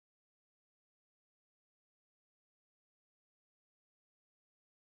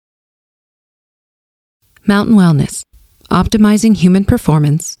Mountain Wellness, optimizing human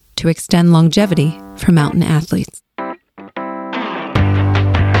performance to extend longevity for mountain athletes.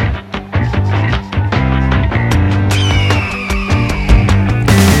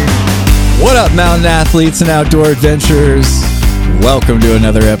 What up, mountain athletes and outdoor adventurers? Welcome to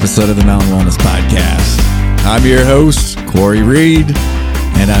another episode of the Mountain Wellness Podcast. I'm your host, Corey Reed,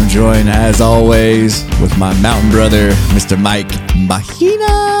 and I'm joined, as always, with my mountain brother, Mr. Mike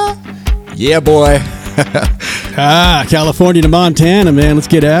Mahina. Yeah, boy. California to Montana, man. Let's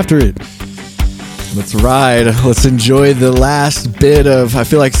get after it. Let's ride. Let's enjoy the last bit of, I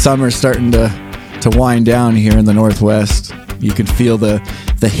feel like summer's starting to wind down here in the Northwest. You can feel the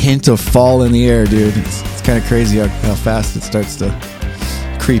hint of fall in the air, dude. It's kind of crazy how fast it starts to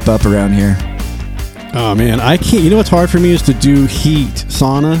creep up around here. Oh, man. I can't. You know what's hard for me is to do heat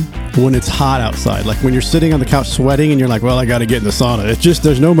sauna when it's hot outside. Like when you're sitting on the couch sweating and you're like, well, I got to get in the sauna. It's just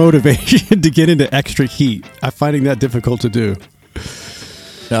there's no motivation to get into extra heat. I'm finding that difficult to do.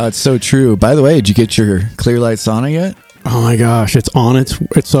 No, it's so true. By the way, did you get your Clearlight sauna yet? Oh my gosh, it's on its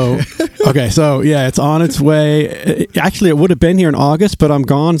on its way. Actually, it would have been here in August, but I'm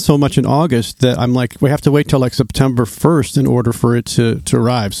gone so much in August that I'm like, we have to wait till like September 1st in order for it to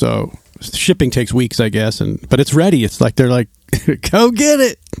arrive. So shipping takes weeks, I guess, but it's ready. It's like they're like, go get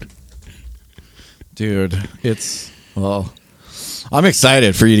it. Dude, I'm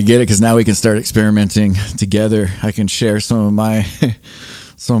excited for you to get it because now we can start experimenting together. I can share some of my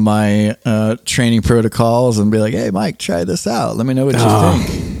training protocols and be like, hey, Mike, try this out. Let me know what you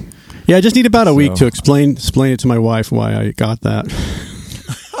think. Yeah, I just need about a week to explain it to my wife why I got that.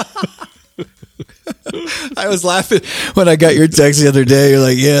 I was laughing when I got your text the other day. You're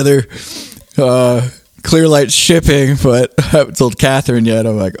like, yeah, they're Clearlight shipping, but I haven't told Catherine yet.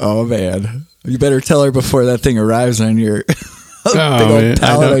 I'm like, oh, man, you better tell her before that thing arrives on your big old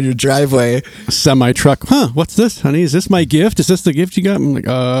pallet on your driveway. Semi truck. What's this, honey? Is this my gift? Is this the gift you got? I'm like,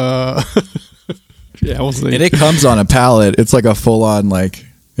 yeah, we'll see. And it comes on a pallet. It's like a full on, like,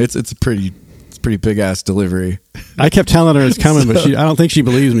 it's a pretty big ass delivery. I kept telling her it's coming, but I don't think she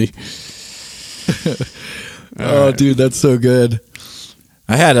believes me. Right. Dude, that's so good.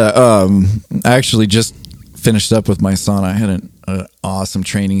 I had I actually just finished up with my sauna. I had an awesome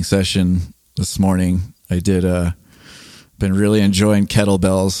training session this morning. I did been really enjoying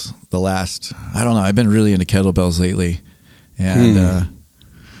kettlebells I've been really into kettlebells lately, and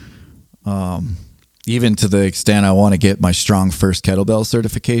even to the extent I want to get my Strong First kettlebell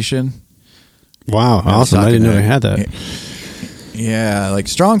certification. Wow, awesome. I didn't know they had that. Yeah, like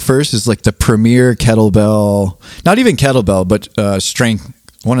Strong First is like the premier kettlebell, not even kettlebell, but strength,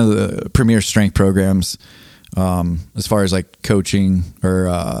 one of the premier strength programs as far as like coaching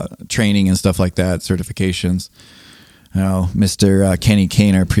or training and stuff like that, certifications. You know, Mr. Kenny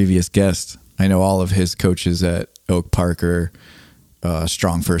Kane, our previous guest, I know all of his coaches at Oak Park are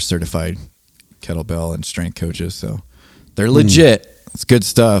Strong First certified kettlebell and strength coaches. So they're legit. It's good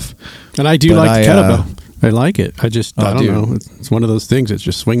stuff. And I do like the kettlebell. I like it. I don't know. It's one of those things. It's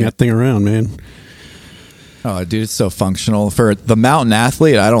just swing that thing around, man. Oh, dude, it's so functional. For the mountain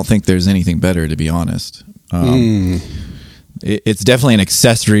athlete, I don't think there's anything better, to be honest. It's definitely an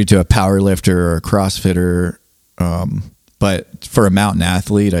accessory to a power lifter or a CrossFitter. But for a mountain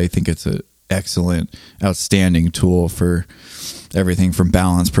athlete, I think it's an excellent, outstanding tool for everything from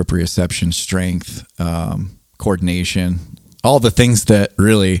balance, proprioception, strength, coordination, all the things that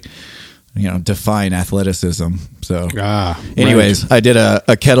really, define athleticism. So anyways, right. I did a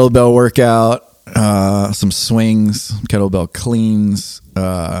kettlebell workout, some swings, kettlebell cleans.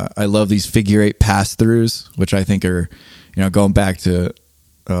 I love these figure eight pass throughs, which I think are, going back to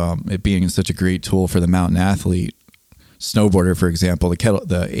it being such a great tool for the mountain athlete. Snowboarder, for example,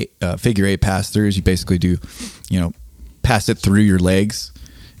 the figure eight pass throughs, you basically do, pass it through your legs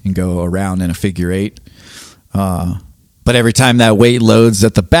and go around in a figure eight. But every time that weight loads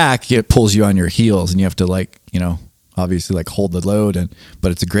at the back, it pulls you on your heels, and you have to obviously hold the load.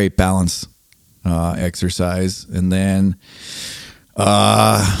 But it's a great balance exercise. And then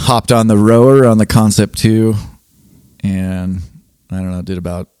hopped on the rower on the Concept 2, and I don't know, did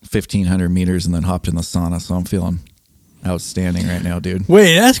about 1,500 meters, and then hopped in the sauna. So I'm feeling outstanding right now, dude.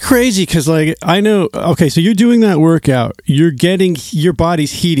 Wait, that's crazy because I know. Okay, so you're doing that workout, you're getting your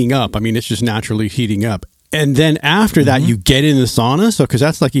body's heating up. I mean, it's just naturally heating up. And then after that, you get in the sauna. So, because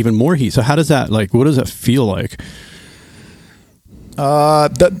that's like even more heat. So how does that, what does that feel like?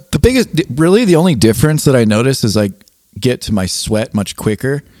 The biggest, really the only difference that I notice is I get to my sweat much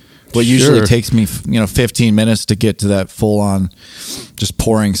quicker. What usually takes me, 15 minutes to get to that full on just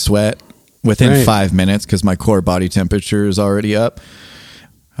pouring sweat within 5 minutes because my core body temperature is already up.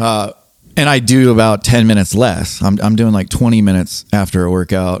 And I do about 10 minutes less. I'm doing like 20 minutes after a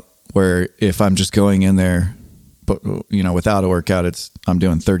workout, where if I'm just going in there, but without a workout, I'm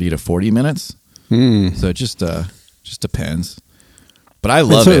doing 30 to 40 minutes. So it just depends. But I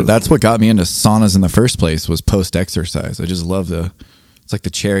love it. That's what got me into saunas in the first place, was post-exercise. I just love it's like the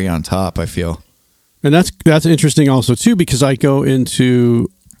cherry on top, I feel. And that's interesting also too, because I go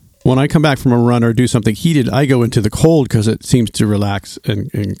into, when I come back from a run or do something heated, I go into the cold because it seems to relax and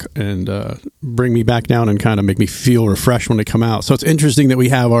bring me back down and kind of make me feel refreshed when I come out. So it's interesting that we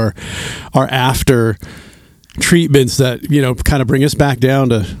have our after treatments that, kind of bring us back down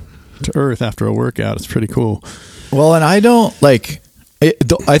to earth after a workout. It's pretty cool. Well, and I don't like it.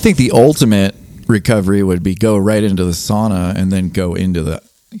 I think the ultimate recovery would be go right into the sauna and then go into the,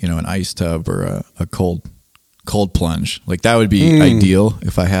 an ice tub or a cold plunge. Like that would be ideal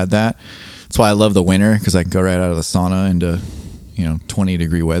if I had that. That's why I love the winter, because I can go right out of the sauna into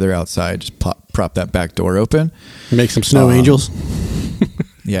 20-degree weather outside. Just prop that back door open, make some snow angels.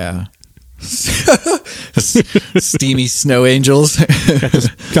 Yeah. Steamy snow angels.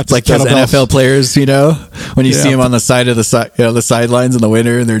 got like those NFL players, when you see them on the side of the sidelines in the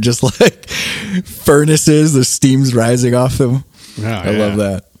winter, and they're just like furnaces, the steam's rising off them. I love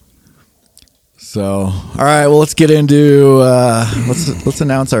that. So, all right, well, let's get into let's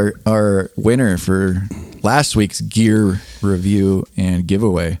announce our winner for last week's gear review and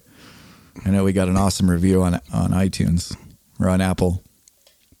giveaway. I know we got an awesome review on iTunes or on Apple.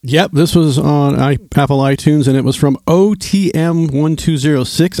 Yep, this was on Apple iTunes, and it was from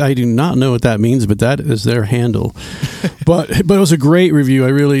OTM1206. I do not know what that means, but that is their handle. but it was a great review. I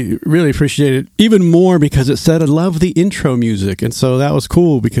really, really appreciate it. Even more because it said, I love the intro music. And so that was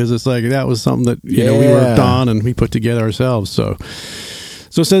cool, because it's like that was something that we worked on and we put together ourselves. So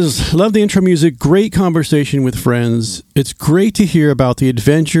it says, love the intro music. Great conversation with friends. It's great to hear about the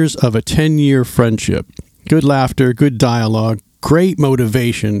adventures of a 10-year friendship. Good laughter, good dialogue. Great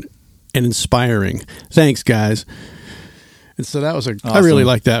motivation and inspiring. Thanks, guys. And so that was awesome. I really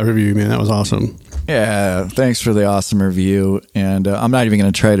liked that review, man. That was awesome. Yeah, thanks for the awesome review. And I'm not even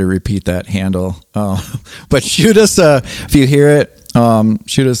going to try to repeat that handle. But shoot us, if you hear it,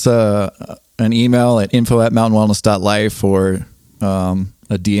 shoot us an email at info@mountainwellness.life or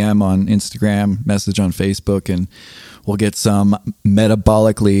a DM on Instagram, message on Facebook, and we'll get some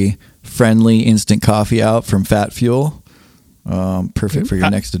metabolically friendly instant coffee out from Fat Fuel. Perfect for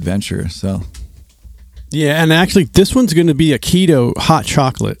your next adventure. So yeah, and actually this one's going to be a keto hot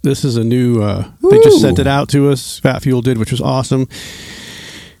chocolate. This is a new they just sent it out to us, Fat Fuel did, which was awesome.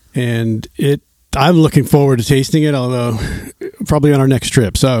 And I'm looking forward to tasting it, although probably on our next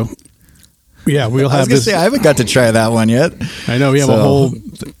trip. So yeah, we'll have this. I haven't got to try that one yet. I know we have a whole,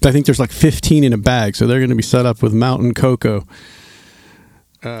 I think there's like 15 in a bag, so they're going to be set up with mountain cocoa.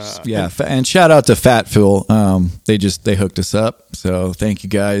 And shout out to Fat Fuel. They hooked us up. So thank you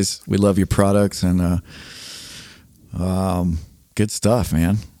guys. We love your products, and good stuff,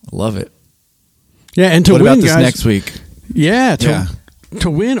 man. I love it. Yeah, and to what win, about this guys, next week? Yeah, to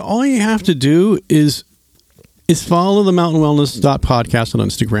win, all you have to do is follow the mountainwellness.podcast on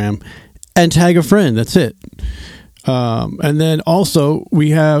Instagram and tag a friend. That's it. And then also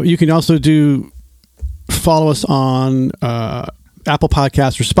you can also follow us on Apple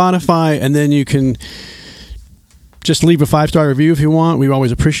Podcasts or Spotify, and then you can just leave a 5-star review if you want. We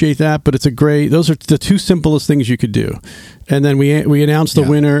always appreciate that, but those are the two simplest things you could do. And then we announce the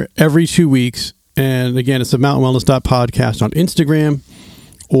winner every 2 weeks. And again, it's the mountainwellness.podcast on Instagram,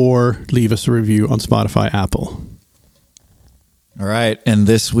 or leave us a review on Spotify, Apple. All right. And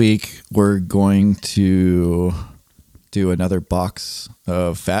this week we're going to do another box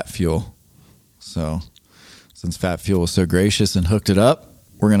of Fat Fuel. So since Fat Fuel was so gracious and hooked it up,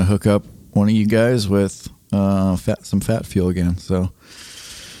 we're going to hook up one of you guys with some Fat Fuel again. So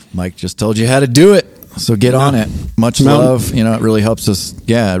Mike just told you how to do it. So get on it. Much love. It really helps us.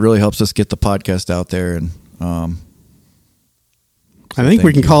 Yeah, it really helps us get the podcast out there. And I think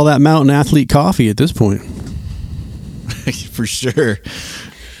we can call that Mountain Athlete Coffee at this point. For sure.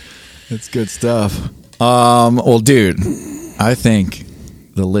 It's good stuff. Well, dude, I think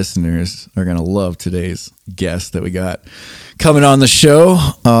the listeners are going to love today's guest that we got coming on the show.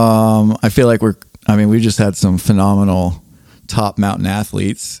 I feel like we just had some phenomenal top mountain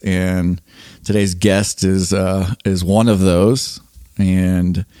athletes, and today's guest is one of those.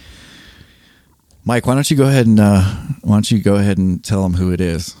 And Mike, why don't you go ahead and tell them who it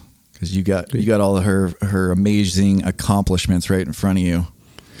is? Because you got all of her amazing accomplishments right in front of you.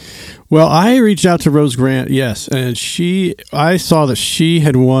 Well, I reached out to Rose Grant, yes, and I saw that she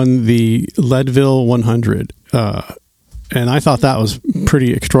had won the Leadville 100, And I thought that was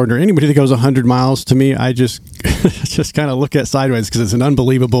pretty extraordinary. Anybody that goes 100 miles, to me, I just just kind of look at sideways because it's an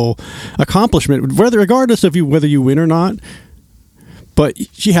unbelievable accomplishment, regardless of whether you win or not. But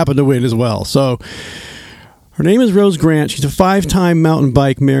she happened to win as well. So her name is Rose Grant. She's a 5-time mountain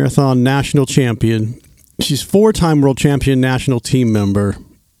bike marathon national champion. She's 4-time world champion national team member.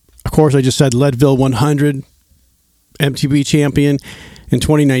 Of course, I just said Leadville 100 MTB champion in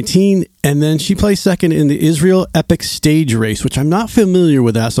 2019, and then she placed second in the Israel Epic Stage Race, which I'm not familiar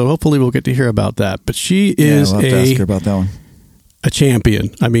with that, so hopefully we'll get to hear about that. But she is I'll have to ask her about that one. A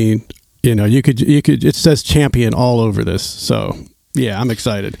champion. I mean, you could. It says champion all over this, so yeah, I'm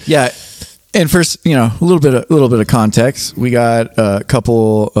excited. Yeah, and first, a little bit of context. We got a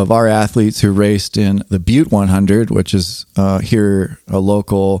couple of our athletes who raced in the Butte 100, which is here a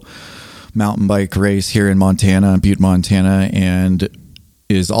local mountain bike race here in Montana, Butte, Montana, and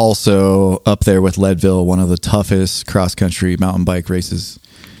is also up there with Leadville, one of the toughest cross-country mountain bike races.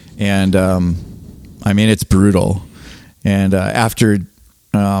 And, it's brutal. And after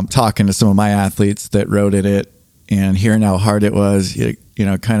talking to some of my athletes that rode in it and hearing how hard it was,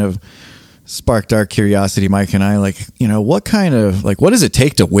 kind of sparked our curiosity, Mike and I, what does it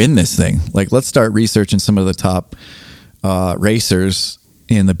take to win this thing? Let's start researching some of the top racers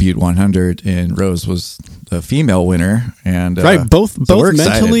in the Butte 100, and Rose was the female winner, and right, both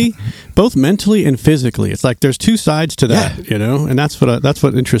mentally and physically. It's like there's two sides to that, and that's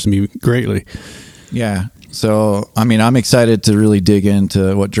what interests me greatly. Yeah. So, I'm excited to really dig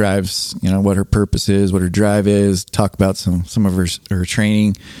into what drives, what her purpose is, what her drive is, talk about some of her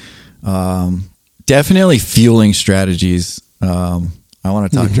training, definitely fueling strategies. I want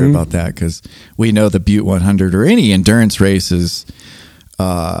to talk to her about that because we know the Butte 100 or any endurance races,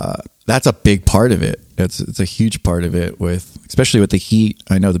 that's a big part of it. It's a huge part of it, especially with the heat.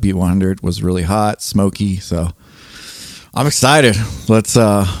 I know the Butte 100 was really hot, smoky, so I'm excited. Let's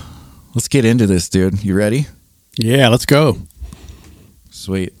get into this, dude. You ready? Yeah, let's go.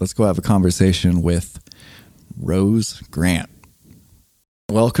 Sweet. Let's go have a conversation with Rose Grant.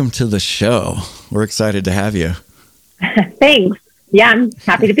 Welcome to the show. We're excited to have you. Thanks. Yeah, I'm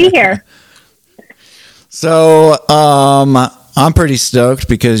happy to be here. So, I'm pretty stoked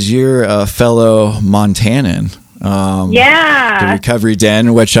because you're a fellow Montanan. Yeah. The Recovery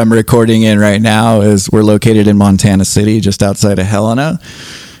Den, which I'm recording in right now, we're located in Montana City, just outside of Helena.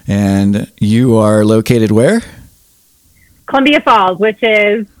 And you are located where? Columbia Falls, which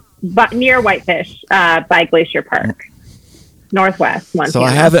is near Whitefish by Glacier Park, northwest Montana. So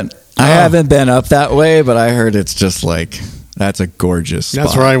I haven't been up that way, but I heard it's just that's a gorgeous spot.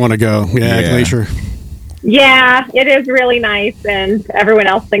 That's where I want to go. Yeah, Glacier. Yeah, it is really nice, and everyone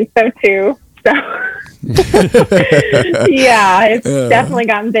else thinks so too. So, yeah, it's definitely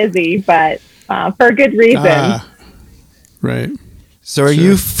gotten busy, but for a good reason. Right. So, are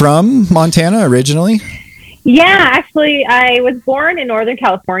you from Montana originally? Yeah, actually, I was born in Northern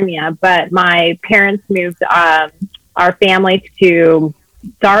California, but my parents moved our family to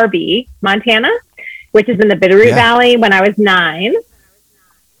Darby, Montana, which is in the Bitterroot Valley, when I was 9.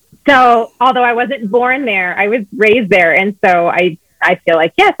 So, although I wasn't born there, I was raised there, and so I feel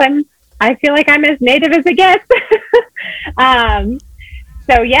like I feel like I'm as native as it gets.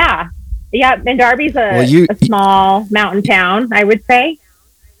 So yeah, and Darby's a small mountain town, I would say.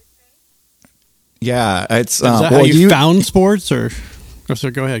 Yeah, it's. Is that how you found sports, or? Oh,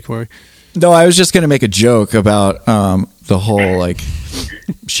 so go ahead, Corey. No, I was just going to make a joke about the whole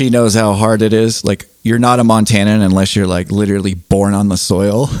she knows how hard it is. You're not a Montanan unless you're literally born on the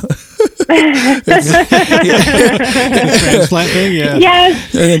soil. Transplant thing, yeah.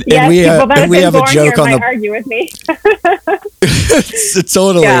 Yes. And we have a joke on might argue with me.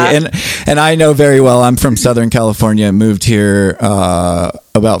 Totally. Yeah. And I know very well. I'm from Southern California. Moved here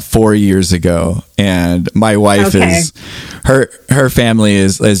about 4 years ago, and my wife is her family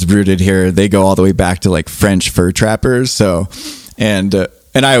is rooted here. They go all the way back to French fur trappers. So, and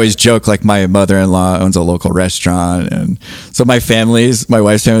I always joke my mother-in-law owns a local restaurant, and so my wife's family is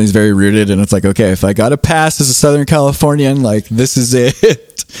very rooted, and it's okay, if I got a pass as a Southern Californian, this is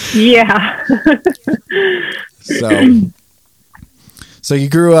it. Yeah. So you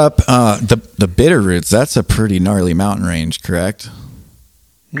grew up the Bitterroots. That's a pretty gnarly mountain range, correct?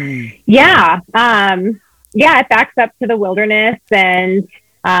 Yeah. It backs up to the wilderness, and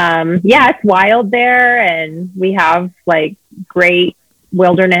it's wild there, and we have great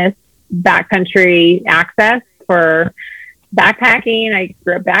wilderness backcountry access for backpacking. I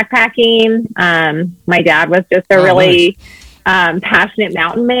grew up backpacking. My dad was just a really passionate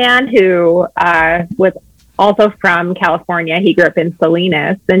mountain man who was also from California. He grew up in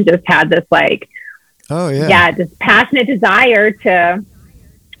Salinas and just had this Oh yeah. Yeah, just passionate desire to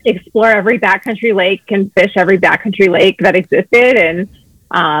explore every backcountry lake and fish every backcountry lake that existed. And,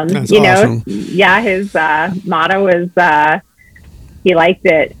 That's you know, awesome. yeah, his motto was he liked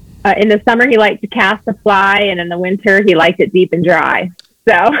it. In the summer, he liked to cast a fly, and in the winter, he liked it deep and dry.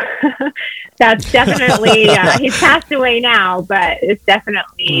 So that's definitely, he's passed away now, but it's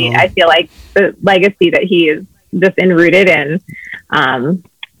definitely, I feel like the legacy that he is just enrooted in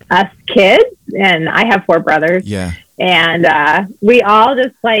us kids. And I have 4 brothers. Yeah. And we all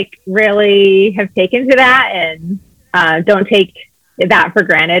just like really have taken to that and don't take that for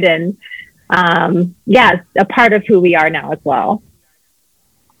granted. And yeah, it's a part of who we are now as well.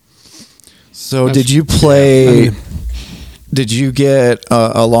 So did you play, did you get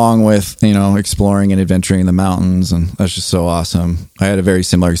along with, you know, exploring and adventuring in the mountains? And that's just so awesome. I had a very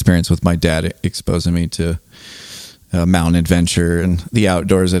similar experience with my dad exposing me to mountain adventure and the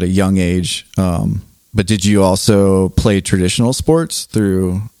outdoors at a young age. But did you also play traditional sports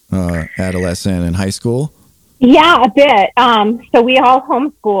through adolescent and high school? Yeah, a bit. So we all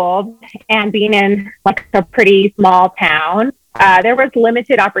homeschooled, and being in like a pretty small town, there was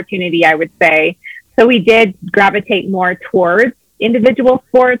limited opportunity, I would say. So we did gravitate more towards individual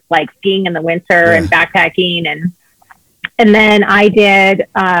sports like skiing in the winter and backpacking. And then I did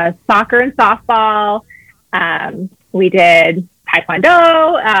soccer and softball. We did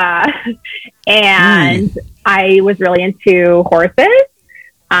Taekwondo, and I was really into horses.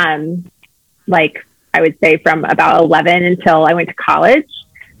 Like I would say from about 11 until I went to college.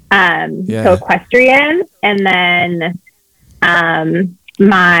 So equestrian, and then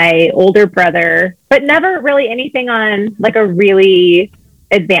my older brother, but never really anything on like a really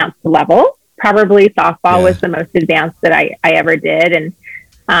advanced level. Probably softball was the most advanced that I ever did.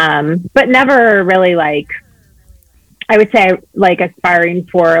 And, but never really like, I would say like aspiring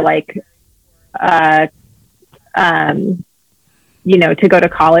for like, you know, to go to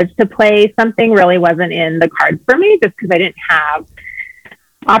college to play something really wasn't in the cards for me just because I didn't have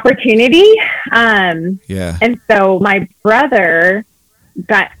opportunity. And so my brother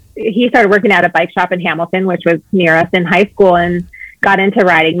he started working at a bike shop in Hamilton, which was near us in high school, and got into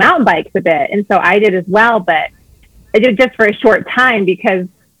riding mountain bikes a bit. And so I did as well, but I did just for a short time because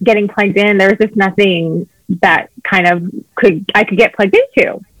getting plugged in, there was just nothing that kind of I could get plugged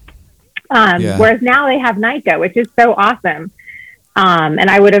into. Whereas now they have NICA, which is so awesome. And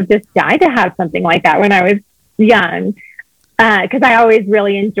I would have just died to have something like that when I was young. Cause I always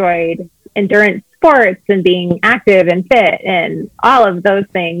really enjoyed endurance sports and being active and fit and all of those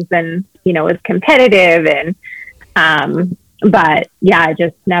things. And, you know, was competitive and, but yeah, I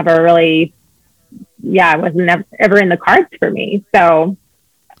just never really, it wasn't ever in the cards for me. So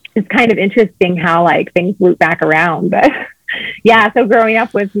it's kind of interesting how like things loop back around, but yeah. So growing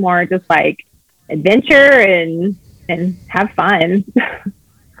up was more just like adventure and have fun.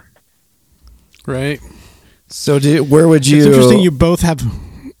 Right. So where would you... It's interesting you both have...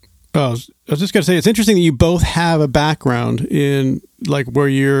 I was just going to say, it's interesting that you both have a background in like where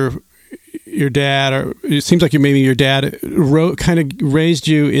your dad, or it seems like maybe your dad kind of raised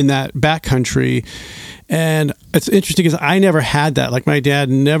you in that backcountry. And it's interesting because I never had that. Like my dad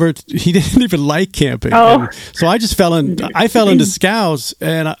he didn't even like camping. Oh. And so I just fell into scouts,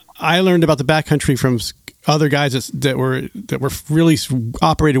 and I learned about the backcountry from other guys that were really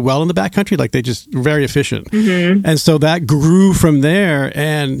operated well in the backcountry. Like they just very efficient. Mm-hmm. And so that grew from there.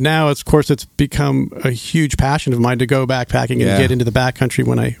 And now of course it's become a huge passion of mine to go backpacking and get into the backcountry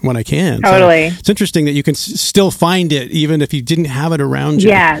when I can. Totally. So it's interesting that you can still find it even if you didn't have it around you.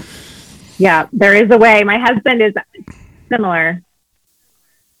 Yes. Yeah, there is a way. My husband is similar.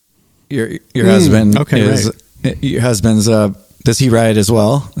 Your husband your husband's does he ride as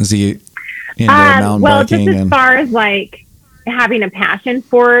well? Is he into mountain biking? Just as far as like having a passion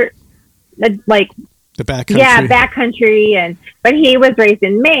for like the backcountry. Yeah, backcountry, but he was raised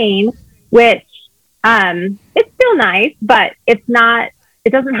in Maine, which it's still nice, but it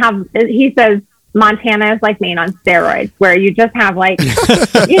doesn't have, he says Montana is like Maine on steroids, where you just have like,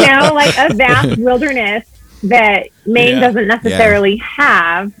 you know, like a vast wilderness that Maine doesn't necessarily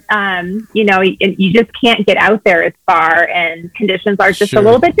have. You know, you just can't get out there as far, and conditions are just a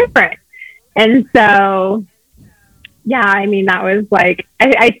little bit different. And so, yeah, I mean, that was like,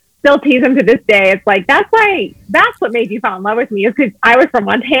 I still tease him to this day. It's like, that's what made you fall in love with me, is because I was from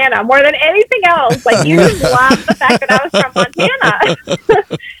Montana more than anything else. Like, you just love the fact that I was from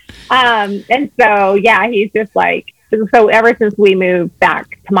Montana. And so, yeah, he's just like, so ever since we moved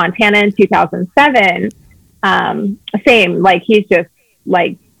back to Montana in 2007, same, like he's just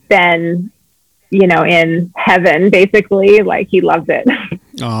like been, you know, in heaven basically. Like he loves it.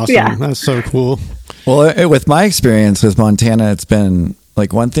 Awesome. Yeah. That's so cool. Well, with my experience with Montana, it's been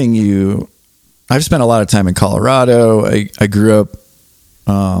like one thing I've spent a lot of time in Colorado. I grew up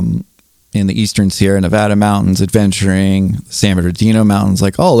in the eastern Sierra Nevada mountains, adventuring, San Bernardino mountains,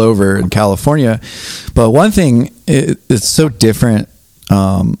 like all over in California. But one thing it's so different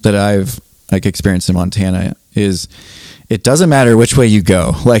that I've like experienced in Montana is it doesn't matter which way you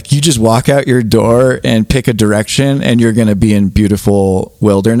go. Like you just walk out your door and pick a direction and you're going to be in beautiful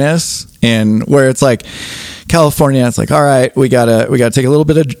wilderness. And where it's like California, it's like, all right, we gotta take a little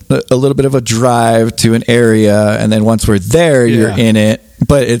bit of a drive to an area. And then once we're there, you're in it.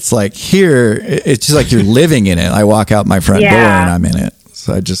 But it's like here, it's just like you're living in it. I walk out my front door and I'm in it.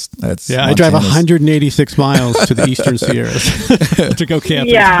 So I drive 186 miles to the Eastern Sierras to go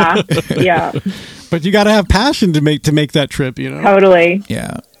camping. Yeah. But you got to have passion to make that trip, you know? Totally.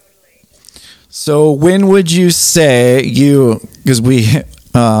 Yeah. So when would you say because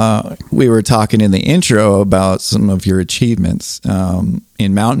we were talking in the intro about some of your achievements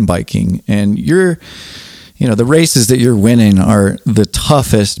in mountain biking, and the races that you're winning are the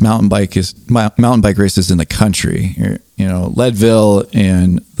toughest mountain bike races in the country. Leadville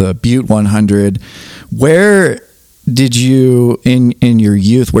and the Butte 100. Where did you in your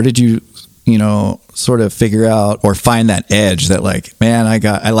youth? Where did you sort of figure out or find that edge that like, man,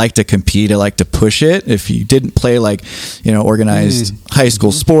 I like to compete. I like to push it. If you didn't play like, organized high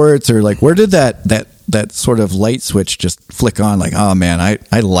school sports, or like, where did that sort of light switch just flick on? Like, oh man,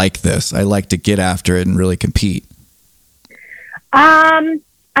 I like this. I like to get after it and really compete. I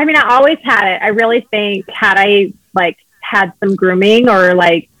always had it. I really think had I like had some grooming or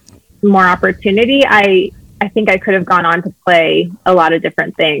like more opportunity, I think I could have gone on to play a lot of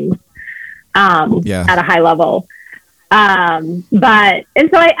different things. At a high level. So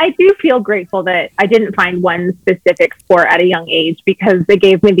I do feel grateful that I didn't find one specific sport at a young age, because it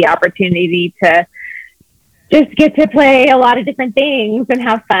gave me the opportunity to just get to play a lot of different things and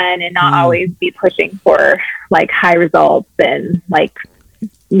have fun and not always be pushing for like high results and like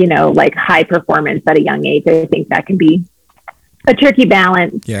high performance at a young age. I think that can be a tricky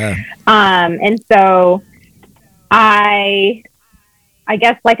balance. Yeah. And so I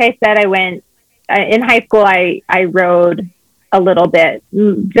guess, like I said, I went in high school. I rode a little bit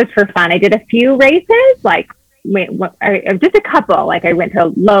just for fun. I did a few races, like just a couple. Like I went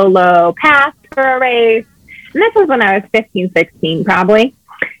to Lolo Pass for a race, and this was when I was 15, 16, probably.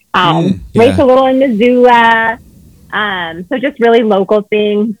 Raced a little in Missoula. So just really local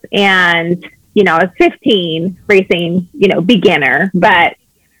things. And I was 15, racing, beginner, but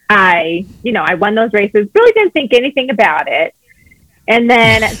I won those races. Really didn't think anything about it. And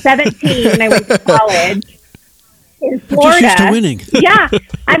then at 17, I went to college in Florida. Just used to winning. Yeah.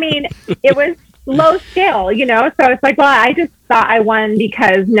 It was low scale, so it's like, well, I just thought I won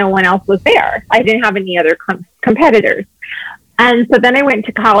because no one else was there. I didn't have any other competitors. And so then I went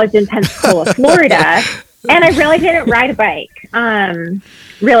to college in Pensacola, Florida, and I really didn't ride a bike,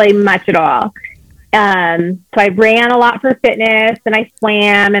 really much at all. So I ran a lot for fitness, and I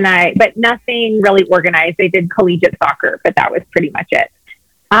swam, but nothing really organized. I did collegiate soccer, but that was pretty much it.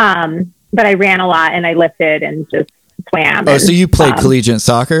 But I ran a lot, and I lifted and just swam. Oh, so you played collegiate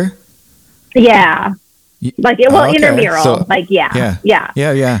soccer? Yeah. Okay. Intramural. So, yeah.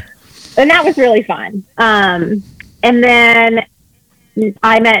 Yeah. And that was really fun. And then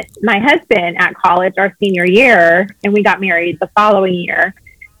I met my husband at college our senior year, and we got married the following year.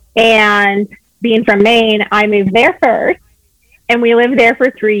 And being from Maine, I moved there first, and we lived there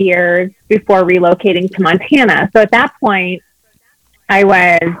for 3 years before relocating to Montana. So at that point, I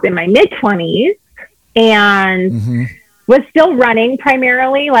was in my mid-20s and was still running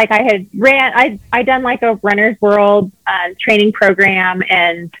primarily. Like I'd done like a Runner's World training program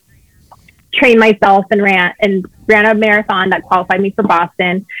and trained myself and ran a marathon that qualified me for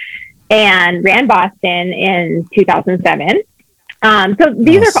Boston, and ran Boston in 2007. So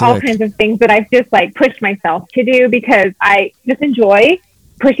these are all kinds of things that I've just like pushed myself to do because I just enjoy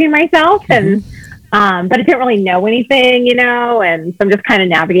pushing myself and, but I didn't really know anything, and so I'm just kind of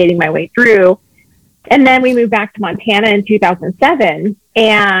navigating my way through. And then we moved back to Montana in 2007,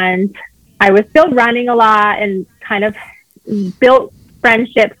 and I was still running a lot and kind of built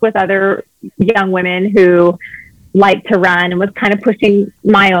friendships with other young women who liked to run, and was kind of pushing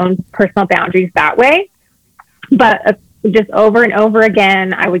my own personal boundaries that way. But just over and over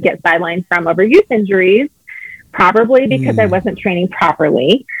again, I would get sidelined from overuse injuries, probably because I wasn't training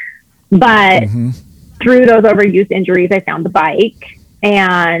properly. But through those overuse injuries, I found the bike,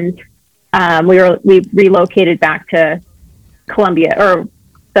 and we relocated back to Columbia, or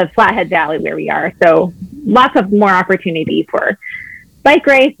the Flathead Valley where we are. So lots of more opportunity for bike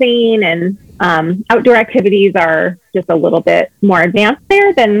racing and outdoor activities are just a little bit more advanced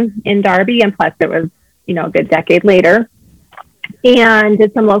there than in Darby. And plus it was, a good decade later, and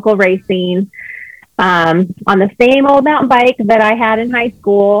did some local racing, on the same old mountain bike that I had in high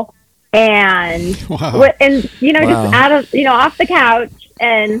school. And, Wow. and, just out of, off the couch,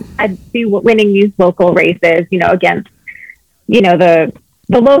 and I'd be winning these local races, against, the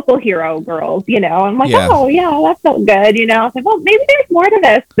local hero girls, I'm like, oh yeah, that felt good. I was like, well, maybe there's more to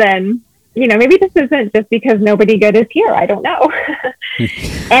this than, maybe this isn't just because nobody good is here. I don't know.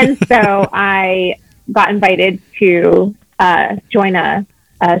 And so I got invited to join a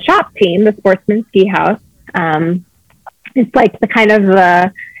shop team, the Sportsman Ski House. It's like the kind of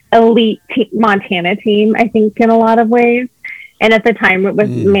the elite Montana team, I think, in a lot of ways. And at the time it was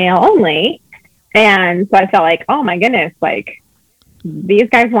male only. And so I felt like, oh my goodness, like these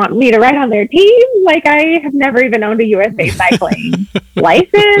guys want me to ride on their team. Like I have never even owned a USA Cycling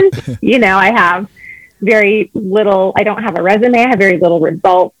license. I have very little, I don't have a resume. I have very little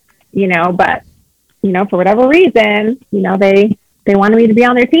results, but, for whatever reason, they wanted me to be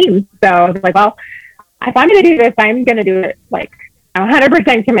on their team. So I was like, well, if I'm going to do this, I'm going to do it. Like I'm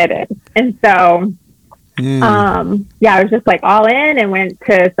 100% committed. And so, I was just like all in and went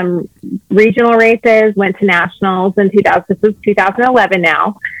to some regional races, went to nationals in 2000. This was 2011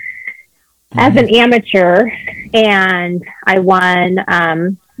 now, as an amateur. And I won,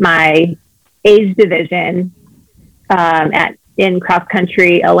 my age division, in cross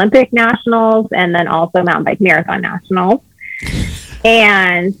country Olympic nationals, and then also mountain bike marathon nationals,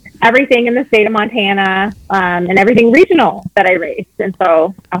 and everything in the state of Montana, and everything regional that I raced. And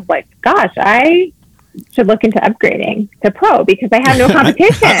so I was like, gosh, I should look into upgrading to pro because I have no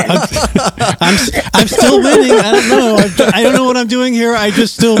competition. I'm still winning. I don't know. I don't know what I'm doing here. I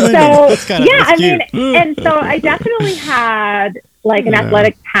just still winning. So, and so I definitely had like an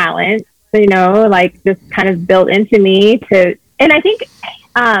athletic talent, like just kind of built into me and I think,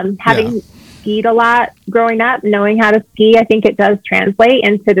 having skied a lot growing up, knowing how to ski, I think it does translate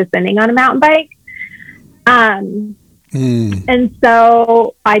into descending on a mountain bike. And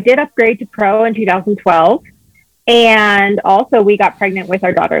so I did upgrade to pro in 2012. And also we got pregnant with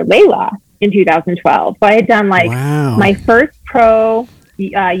our daughter, Layla, in 2012. So I had done my first pro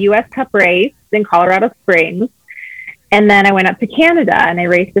US Cup race in Colorado Springs. And then I went up to Canada and I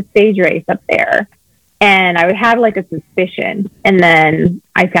raced a stage race up there. And I would have like a suspicion. And then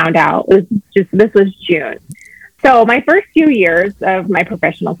I found out this was June. So my first few years of my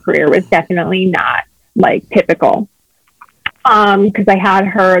professional career was definitely not like typical. Because I had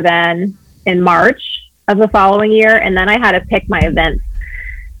her then in March of the following year. And then I had to pick my events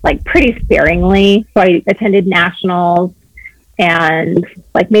like pretty sparingly. So I attended nationals and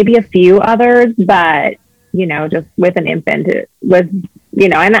like maybe a few others, but just with an infant, it was,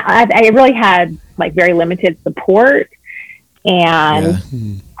 and I really had like very limited support and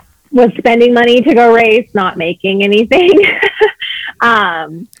was spending money to go race, not making anything.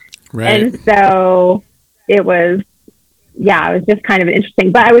 Right. And so it was just kind of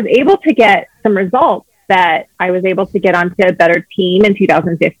interesting, but I was able to get some results that I was able to get onto a better team in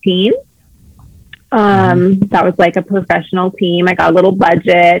 2015. That was like a professional team. I got a little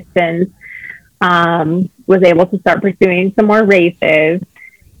budget and, was able to start pursuing some more races.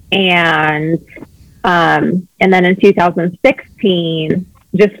 And then in 2016,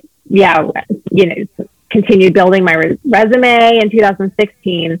 just, continued building my resume. In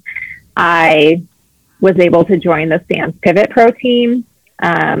 2016, I was able to join the Stance Pivot Pro team.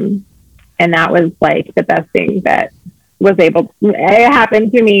 And that was like the best thing that it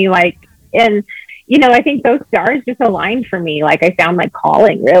happened to me. Like, and, I think those stars just aligned for me. Like I found my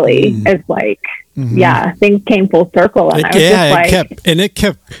calling really as like, things came full circle. And it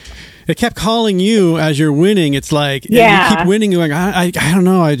kept calling you as you're winning. It's like, you keep winning. You're like, I don't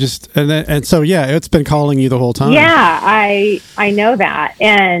know. It's been calling you the whole time. Yeah, I know that.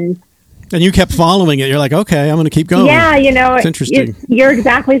 And you kept following it. You're like, okay, I'm going to keep going. Yeah, it's interesting. You're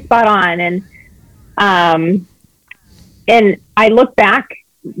exactly spot on. And I look back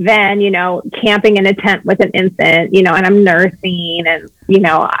then, camping in a tent with an infant, and I'm nursing and,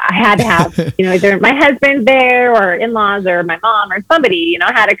 I had to have, either my husband there or in-laws or my mom or somebody,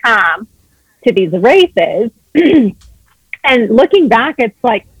 had to come to these races. And looking back, it's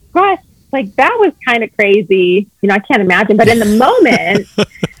like, gosh, like that was kind of crazy. I can't imagine. But in the moment,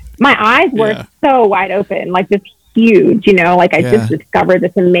 my eyes were so wide open, like just huge, like I just discovered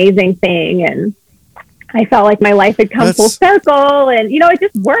this amazing thing. And I felt like my life had come full circle and, it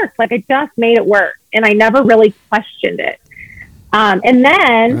just worked. Like I just made it work and I never really questioned it. And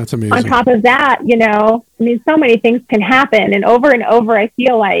then on top of that, so many things can happen and over, I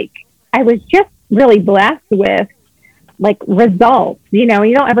feel like I was just really blessed with like results. You know,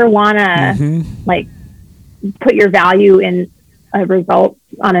 you don't ever want to like put your value in a result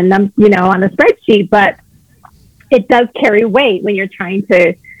on a on a spreadsheet, but it does carry weight when you're trying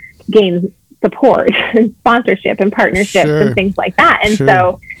to gain support and sponsorship and partnerships and things like that. And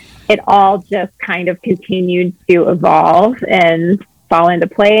so it all just kind of continued to evolve and fall into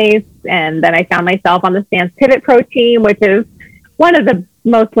place. And then I found myself on the Stance Pivot Pro team, which is one of the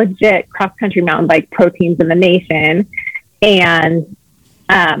most legit cross-country mountain bike pro teams in the nation. And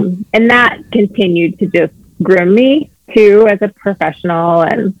that continued to just groom me too as a professional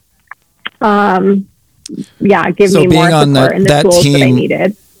and give me more support and the tools that I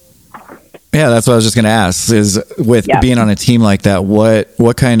needed. Yeah, that's what I was just going to ask is with being on a team like that,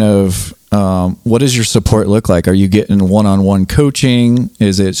 what kind of, what does your support look like? Are you getting one-on-one coaching?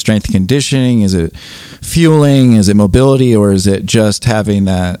 Is it strength and conditioning? Is it fueling? Is it mobility? Or is it just having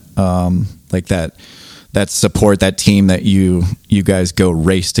that, that support, that team that you guys go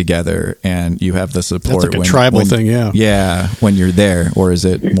race together and you have the support? That's like a tribal thing. Yeah. Yeah. When you're there, or is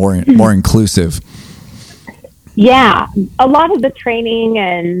it more inclusive? Yeah. A lot of the training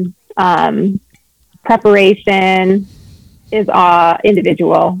and, preparation is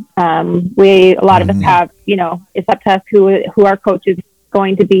individual. A lot of us have, it's up to us who our coach is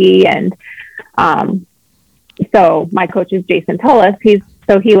going to be. And so my coach is Jason Tullis. He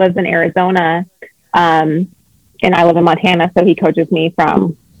lives in Arizona, and I live in Montana, so he coaches me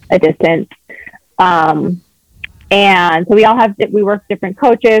from a distance. And so we work different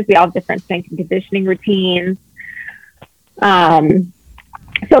coaches. We all have different strength and conditioning routines.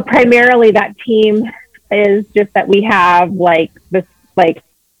 So primarily that team is just that we have the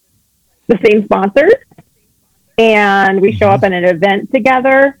same sponsors, and we show up at an event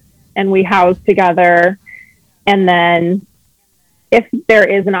together and we house together. And then if there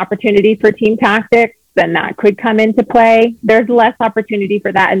is an opportunity for team tactics, then that could come into play. There's less opportunity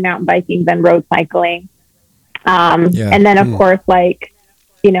for that in mountain biking than road cycling. And then of course, if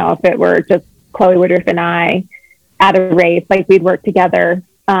it were just Chloe Woodruff and I at a race, we'd work together.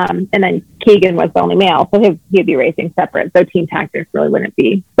 And then Keegan was the only male, so he'd be racing separate. So team tactics really wouldn't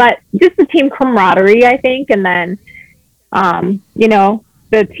be, but just the team camaraderie, I think. And then,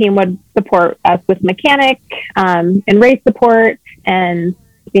 the team would support us with mechanic, and race support, and,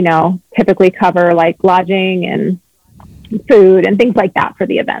 typically cover lodging and food and things like that for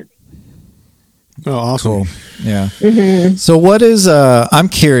the event. Oh, awesome. Cool. Yeah. Mm-hmm. So what is, I'm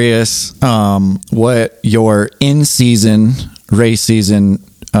curious, what your in-season race season,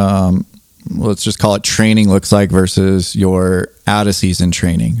 let's just call it training, looks like versus your out of season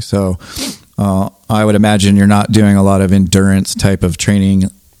training. So I would imagine you're not doing a lot of endurance type of training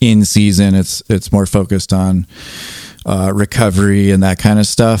in season. It's more focused on recovery and that kind of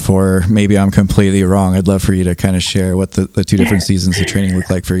stuff, or maybe I'm completely wrong. I'd love for you to kind of share what the two different seasons of training look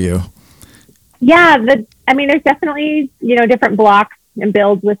like for you. Yeah, there's definitely, different blocks and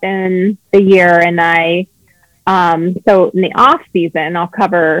builds within the year. And so in the off season, I'll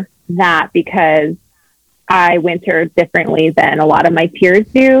cover that because I winter differently than a lot of my peers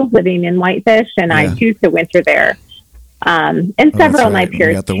do living in Whitefish, and I choose to winter there. And several of my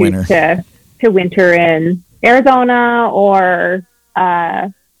peers choose to winter in Arizona or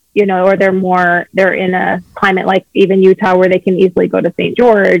they're in a climate like even Utah where they can easily go to St.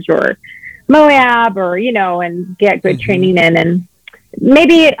 George or Moab or, and get good training in. And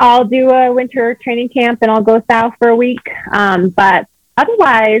maybe I'll do a winter training camp and I'll go south for a week. But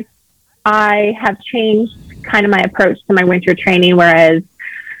otherwise, I have changed kind of my approach to my winter training, whereas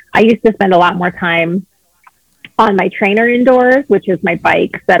I used to spend a lot more time on my trainer indoors, which is my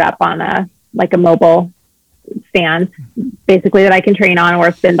bike set up on a mobile stand, basically, that I can train on, or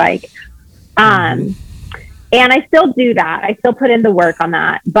a spin bike. And I still do that. I still put in the work on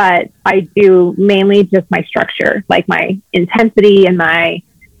that, but I do mainly just my structure, like my intensity and my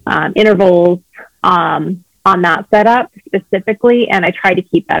intervals on that setup specifically. And I try to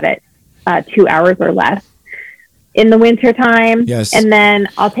keep that at 2 hours or less in the winter time. Yes. And then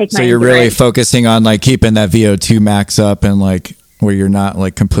I'll take my So you're really focusing on keeping that VO2 max up and where you're not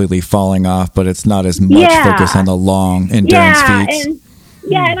completely falling off, but it's not as much focus on the long endurance feats.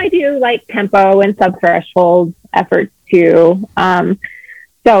 And I do tempo and sub-threshold efforts too.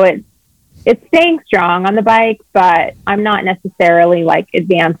 So it's staying strong on the bike, but I'm not necessarily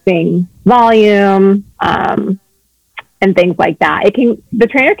advancing volume and things like that. The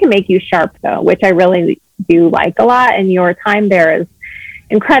trainer can make you sharp though, which I really do like a lot. And your time there is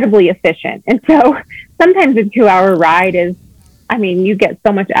incredibly efficient. And so sometimes a 2 hour ride you get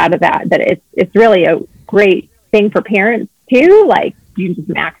so much out of that it's really a great thing for parents too. you just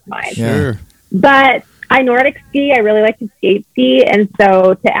maximize. Sure. But I Nordic ski. I really like to skate ski. And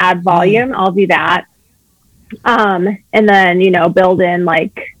so to add volume, I'll do that. And then, build in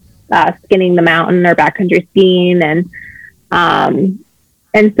like skinning the mountain or backcountry skiing.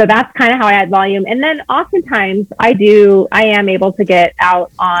 And so that's kind of how I add volume. And then oftentimes I am able to get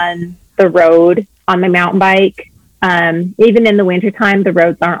out on the road on my mountain bike. Even in the wintertime, the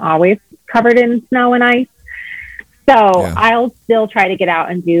roads aren't always covered in snow and ice. So I'll still try to get out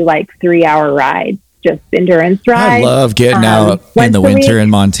and do like 3-hour rides, just endurance rides. I love getting out in the winter in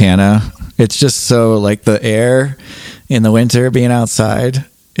Montana. It's just so like the air in the winter being outside.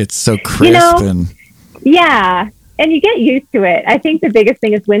 It's so crisp yeah. And you get used to it. I think the biggest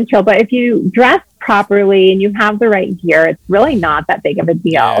thing is wind chill, but if you dress properly and you have the right gear, it's really not that big of a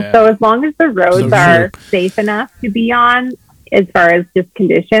deal. Yeah. So as long as the roads are safe enough to be on, as far as just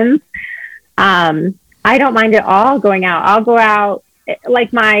conditions, I don't mind at all going out. I'll go out,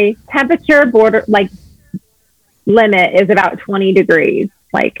 like my temperature limit is about 20 degrees.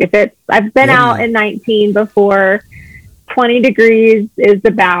 Like I've been out in 19 before. 20 degrees is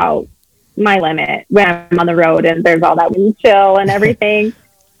about my limit when I'm on the road and there's all that wind chill and everything.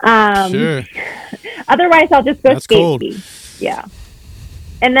 Sure. Otherwise, I'll just go skate ski. Yeah.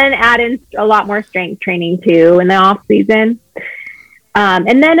 And then add in a lot more strength training too in the off season.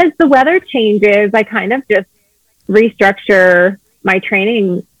 And then as the weather changes, I kind of just restructure my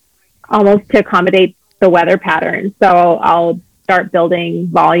training almost to accommodate the weather pattern. So I'll start building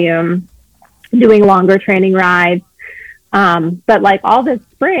volume, doing longer training rides. But like all this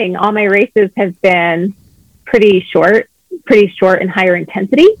spring, all my races have been pretty short and higher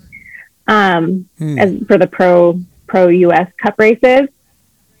intensity, as for the pro US Cup races.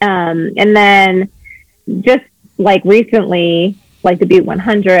 And then just like recently, like the Butte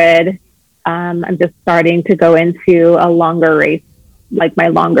 100, I'm just starting to go into a longer race, like my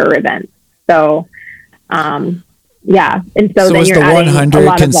longer events. So, yeah. And so then is you're the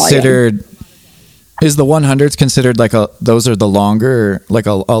 100 considered? Volume. Is the 100s considered like those are the longer, like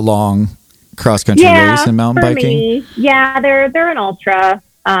a long cross country race in mountain biking? Me, yeah, they're an ultra.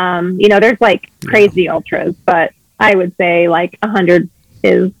 There's like crazy ultras, but I would say like 100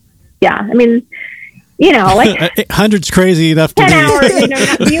 is, I mean, like 100's crazy enough to 10 hours.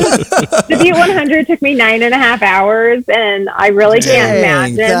 The Butte 100 took me 9.5 hours, and I really can't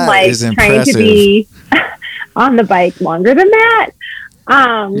imagine like trying to be on the bike longer than that.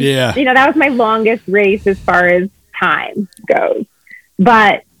 That was my longest race as far as time goes.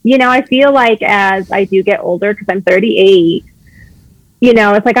 But, I feel like as I do get older, because I'm 38,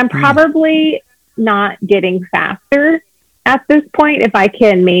 it's like I'm probably not getting faster at this point. If I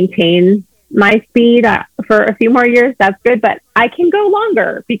can maintain my speed for a few more years, that's good. But I can go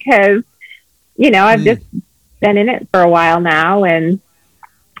longer because, I've just been in it for a while now, and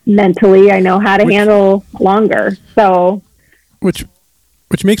mentally I know how to handle longer. So, Which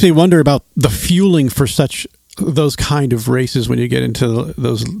makes me wonder about the fueling for those kind of races when you get into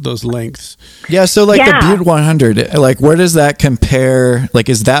those lengths. Yeah, so like the Butte 100, like where does that compare? Like,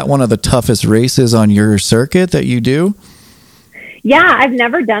 is that one of the toughest races on your circuit that you do? Yeah, I've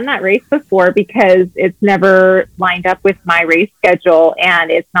never done that race before because it's never lined up with my race schedule,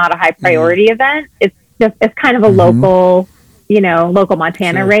 and it's not a high priority event. It's kind of a local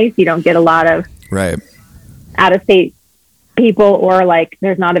Montana race. You don't get a lot of out of state people, or like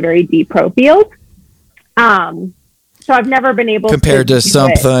there's not a very deep pro field. So I've never been able compared to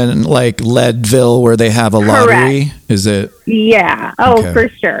something like Leadville where they have a lottery. Correct. Is it? Yeah. Oh, okay. For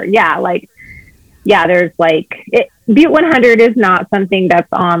sure. Yeah. There's Butte 100 is not something that's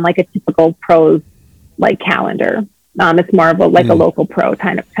on like a typical pros like calendar. It's more of a local pro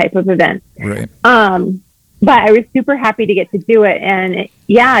type of event. Right. But I was super happy to get to do it. And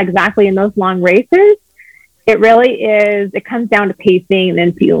exactly. In those long races, it really is. It comes down to pacing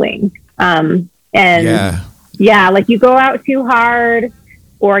and fueling. Like you go out too hard,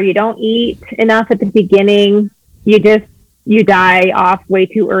 or you don't eat enough at the beginning. You die off way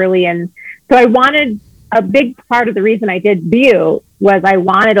too early. And so a big part of the reason I did Butte was I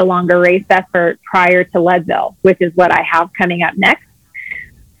wanted a longer race effort prior to Leadville, which is what I have coming up next.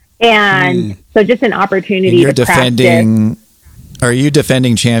 And so just an opportunity to practice. Are you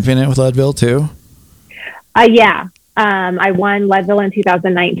defending champion with Leadville too? Yeah. I won Leadville in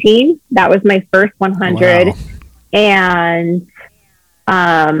 2019. That was my first 100. Wow. And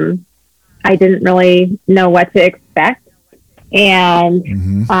I didn't really know what to expect.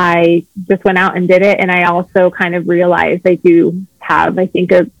 And I just went out and did it. And I also kind of realized I do have, I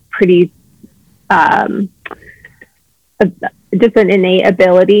think, a pretty, just an innate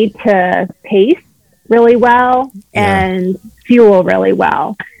ability to pace really well and fuel really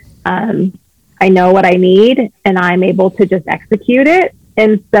well. I know what I need and I'm able to just execute it.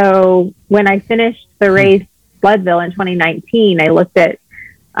 And so when I finished the race, Leadville in 2019, I looked at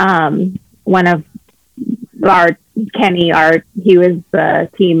one of Kenny, he was the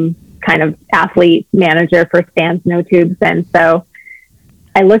team kind of athlete manager for Stan's No Tubes. And so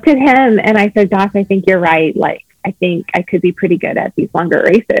I looked at him and I said, Doc, I think you're right. Like, I think I could be pretty good at these longer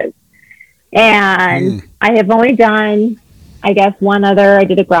races. And I have only done, I guess, one other. I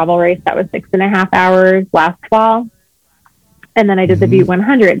did a gravel race that was 6.5 hours last fall. And then I did the Butte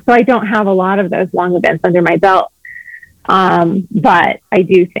 100. So I don't have a lot of those long events under my belt. But I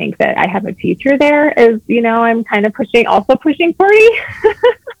do think that I have a future there, as you know, I'm kind of pushing 40.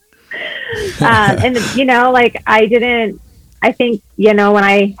 And you know, like I think, you know, when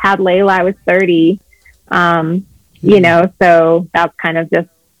I had Layla, I was 30, you know, so that's kind of just,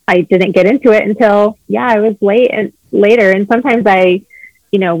 I didn't get into it until, I was later. And sometimes I,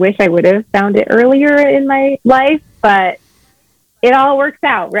 you know, wish I would have found it earlier in my life, but it all works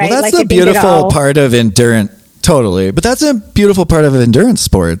out, right? Well, that's like, the beautiful part of endurance. Totally. But that's a beautiful part of endurance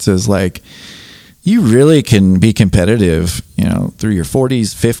sports is like, you really can be competitive, you know, through your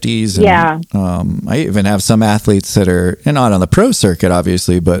 40s, 50s. And, I even have some athletes that are not on the pro circuit,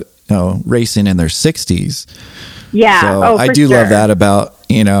 obviously, but, you know, racing in their 60s. Yeah. So I do love that about,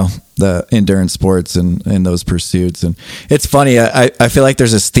 you know, the endurance sports and those pursuits. And it's funny. I feel like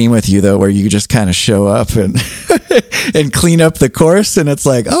there's this theme with you though, where you just kind of show up and, and clean up the course. And it's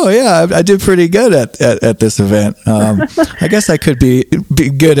like, oh yeah, I did pretty good at this event. I guess I could be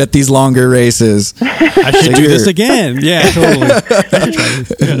good at these longer races. I should do this again. Yeah, totally. I should try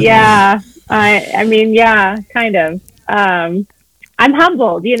this. Yeah. I mean, yeah, kind of. I'm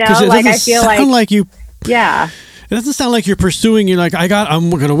humbled, you know, like I feel like you, yeah. It doesn't sound like you're pursuing. You're like, I'm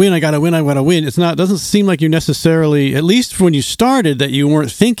going to win. I got to win. I got to win. It doesn't seem like you necessarily, at least when you started, that you weren't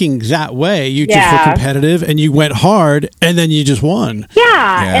thinking that way. You just were competitive and you went hard and then you just won.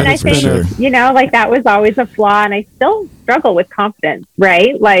 Yeah. And I think, you know, like that was always a flaw, and I still struggle with confidence,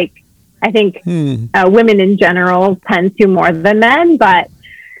 right? Like, I think women in general tend to more than men, but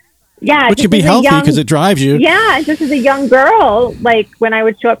yeah. Which can be healthy because it drives you. Yeah. Just as a young girl, like when I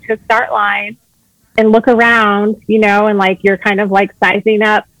would show up to the start line and look around, you know, and like you're kind of like sizing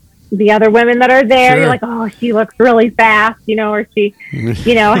up the other women that are there. Sure. You're like, oh, she looks really fast, you know, or she,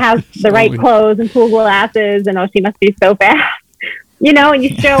 you know, has the right clothes and cool glasses, and oh, she must be so fast, you know. And you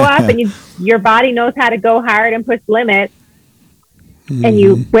show up and your body knows how to go hard and push limits, and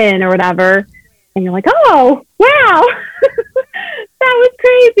you win or whatever, and you're like, oh wow, that was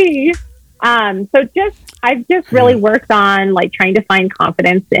crazy. So I've just really worked on like trying to find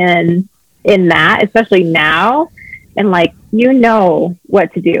confidence in that, especially now. And like, you know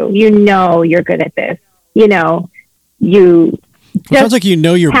what to do. You know you're good at this. You know, it sounds like you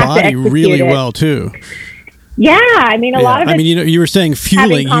know your body really well too. Yeah, I mean, a lot of it. I mean, you were saying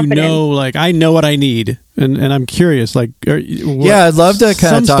fueling. You know, like I know what I need, and I'm curious. Like, I'd love to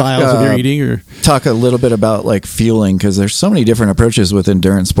kind of talk styles of your eating, or talk a little bit about like fueling, because there's so many different approaches with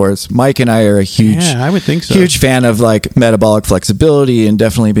endurance sports. Mike and I are a huge, I would think so, huge fan of like metabolic flexibility, and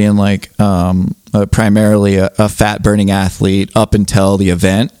definitely being like primarily a fat burning athlete up until the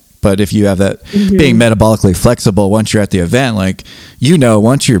event. But if you have that being metabolically flexible, once you're at the event, like, you know,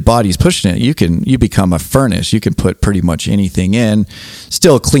 once your body's pushing it, you become a furnace. You can put pretty much anything in,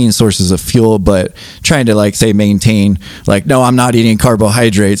 still clean sources of fuel, but trying to like say maintain like, no, I'm not eating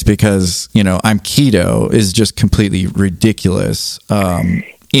carbohydrates because, you know, I'm keto is just completely ridiculous in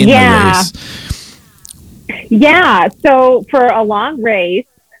the race. Yeah. So for a long race,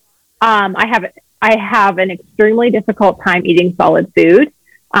 I have an extremely difficult time eating solid food.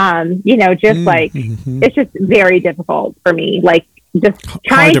 You know, just like, it's just very difficult for me. Like just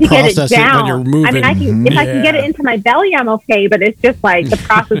trying to get it down. I mean, I can, if I can get it into my belly, I'm okay. But it's just like the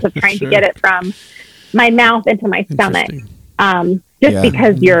process of trying to get it from my mouth into my stomach.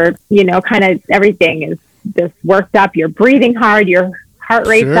 Because you're, you know, kind of everything is just worked up. You're breathing hard, your heart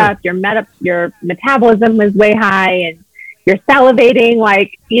rate's up, your metabolism is way high, and you're salivating,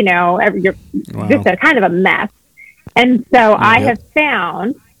 like, you know, you're just a kind of a mess. And so I have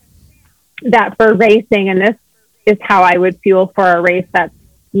found that for racing, and this is how I would fuel for a race that's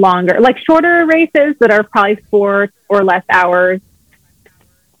longer, like shorter races that are probably 4 or less hours,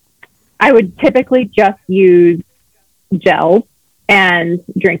 I would typically just use gels and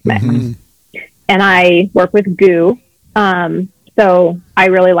drink mix. And I work with GU. So I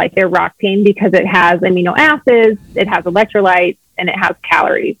really like their Roctane because it has amino acids, it has electrolytes, and it has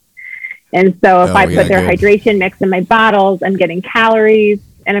calories. And so if I put their hydration mix in my bottles, I'm getting calories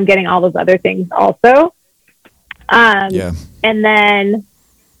and I'm getting all those other things also. Yeah. And then,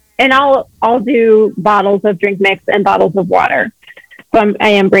 I'll do bottles of drink mix and bottles of water. So I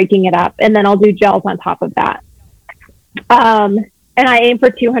am breaking it up, and then I'll do gels on top of that. And I aim for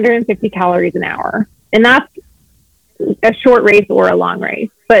 250 calories an hour, and that's a short race or a long race.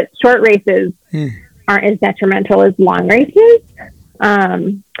 But short races aren't as detrimental as long races.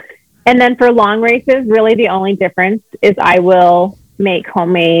 And then for long races, really the only difference is I will make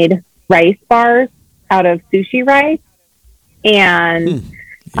homemade rice bars out of sushi rice, and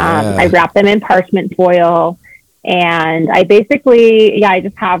I wrap them in parchment foil. And I basically, I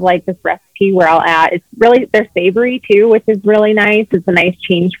just have like this recipe where I'll add, it's really, they're savory too, which is really nice. It's a nice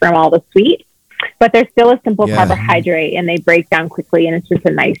change from all the sweet, but they're still a simple carbohydrate, and they break down quickly, and it's just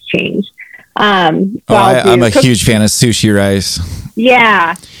a nice change. I'm a huge fan of sushi rice.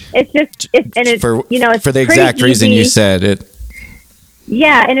 Yeah. It's just, it's for, you know, it's for the exact reason you said it.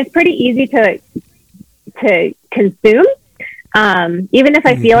 Yeah. And it's pretty easy to consume. Even if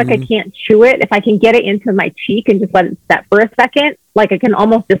I feel like I can't chew it, if I can get it into my cheek and just let it set for a second, like I can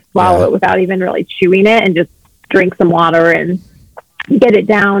almost just swallow it without even really chewing it, and just drink some water and get it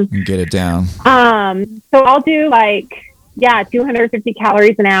down. So I'll do 250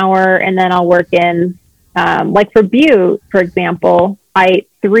 calories an hour. And then I'll work in, like for Butte, for example, I ate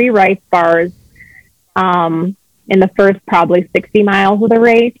 3 rice bars, in the first probably 60 miles of the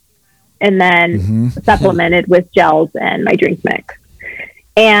race, and then supplemented with gels and my drink mix.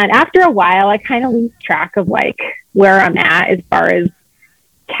 And after a while, I kind of lose track of like where I'm at as far as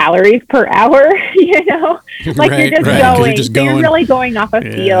calories per hour, you know, like you're just going. You're really going off a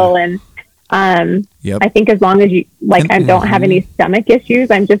feel. And I think as long as you I don't have any stomach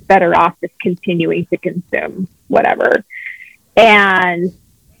issues, I'm just better off just continuing to consume whatever. And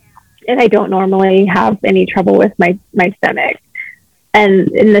I don't normally have any trouble with my stomach. And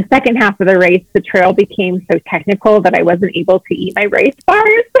in the second half of the race, the trail became so technical that I wasn't able to eat my race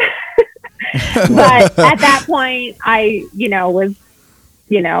bars. But at that point, I, was,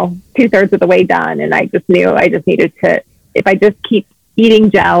 2/3 of the way done. And I just knew I just needed to, if I just keep eating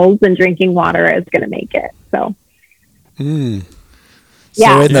gels and drinking water, it's going to make it. So, So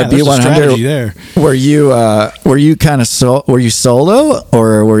in the B100, there. were you kind of were you solo,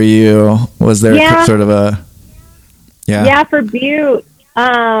 or was there sort of a for Butte,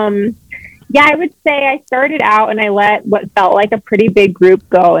 I would say I started out and I let what felt like a pretty big group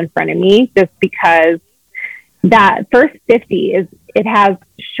go in front of me, just because that first 50 it has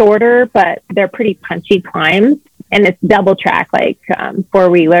shorter, but they're pretty punchy climbs, and it's double track, like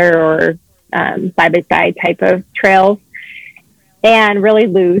 4-wheeler or side-by-side type of trails, and really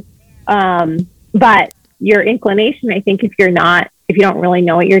loose. But your inclination, I think, if you don't really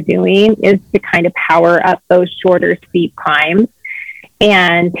know what you're doing, is to kind of power up those shorter, steep climbs.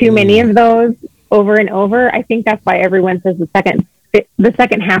 And too many of those over and over. I think that's why everyone says the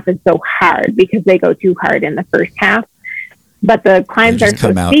second half is so hard, because they go too hard in the first half. But the climbs are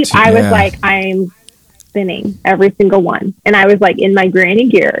so steep. I was like, I'm spinning every single one. And I was like in my granny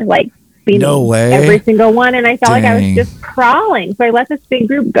gear, like spinning every single one. And I felt like I was just crawling. So I let this big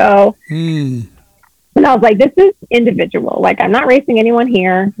group go. And I was like, this is individual. Like, I'm not racing anyone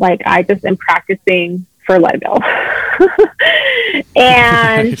here. Like, I just am practicing for Leadville.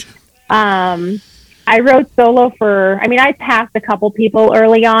 And I rode solo I passed a couple people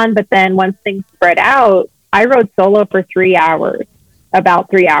early on, but then once things spread out, I rode solo for 3 hours, about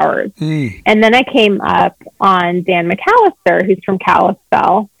 3 hours. And then I came up on Dan McAllister, who's from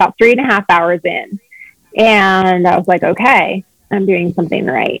Kalispell, about 3.5 hours in. And I was like, okay, I'm doing something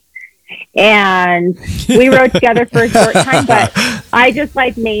right. And we rode together for a short time, but I just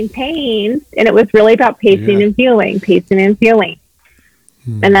maintained, and it was really about pacing and feeling.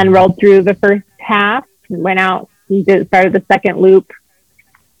 And then rolled through the first half, and went out and started the second loop,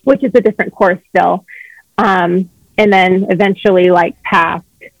 which is a different course still. And then eventually passed,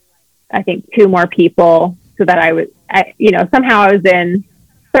 I think, 2 more people, so that somehow I was in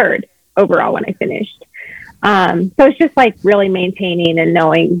third overall when I finished. So it's just really maintaining and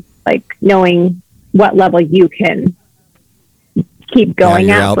knowing what level you can keep going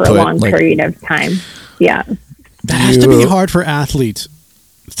at for a long period of time. Yeah. That has to be hard for athletes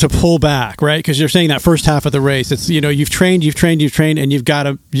to pull back, right? Because you're saying that first half of the race, it's, you've trained, and you've got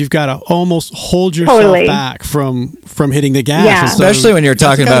to almost hold yourself back from hitting the gas. Yeah. So especially when you're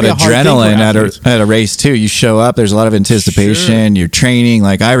talking about adrenaline at a race too. You show up, there's a lot of anticipation, you're training.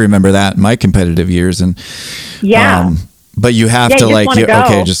 I remember that in my competitive years, and but you have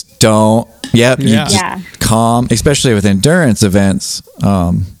to just don't. Just calm, especially with endurance events.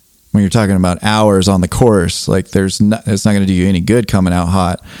 When you're talking about hours on the course, it's not going to do you any good coming out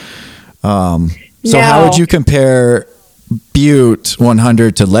hot. So No. how would you compare Butte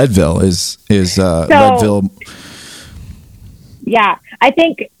 100 to Leadville? Is Leadville? Yeah, I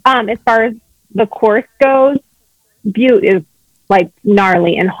think as far as the course goes, Butte is like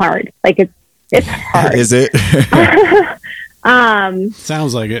gnarly and hard. Like it's hard. Is it?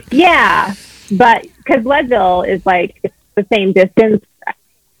 Sounds like it. Yeah, but because Leadville is like it's the same distance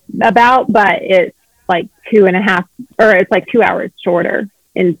about, but it's like 2.5, or it's like 2 hours shorter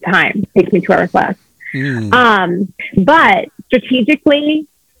in time. It takes me 2 hours less. But strategically,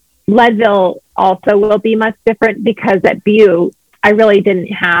 Leadville also will be much different because at Butte, I really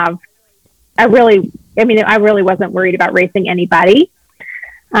wasn't worried about racing anybody.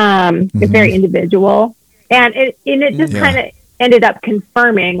 It's very individual. And it just kind of ended up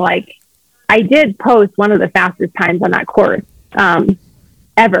confirming, like, I did post one of the fastest times on that course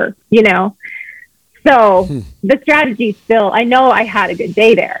ever, you know? So the strategy still, I know I had a good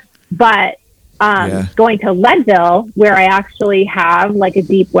day there, but going to Leadville, where I actually have like a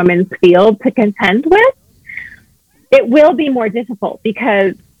deep women's field to contend with, it will be more difficult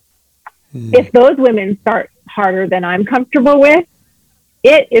because if those women start harder than I'm comfortable with,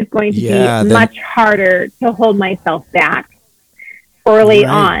 it is going to be much harder to hold myself back early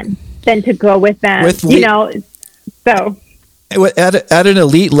on than to go with them, you know. So at an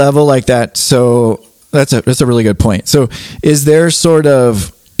elite level like that, so that's a really good point. So is there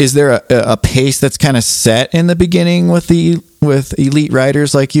a pace that's kind of set in the beginning with elite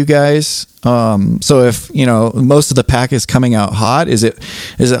riders like you guys? So if, you know, most of the pack is coming out hot, is it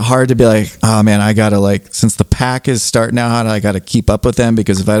hard to be like, oh man, I gotta, like, since the pack is starting out hot, I gotta keep up with them,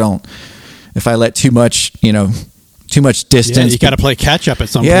 because if I let too much distance, you got to play catch up at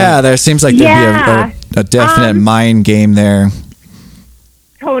some point. Yeah, there seems like there'd be a definite mind game there.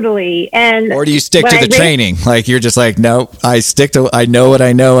 Totally. And or do you stick to the training? Like, you're just like, nope, I know what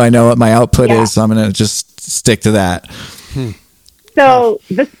I know what my output is, so I'm going to just stick to that. So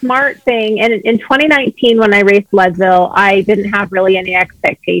the smart thing, and in 2019, when I raced Leadville, I didn't have really any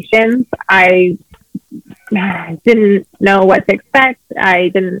expectations. I didn't know what to expect. I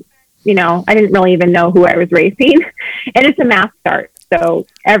didn't really even know who I was racing. And it's a mass start, so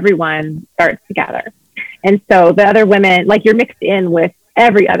everyone starts together. And so the other women, like, you're mixed in with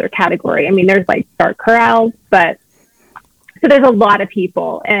every other category. I mean, there's like start corrals, but so there's a lot of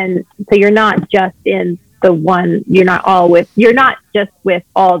people. And so you're not just in the one, you're not just with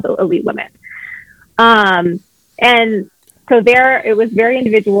all the elite women. And so there, it was very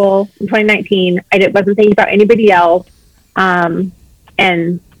individual in 2019. I wasn't thinking about anybody else. And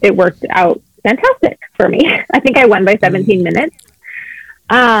it worked out fantastic for me. I think I won by 17 minutes.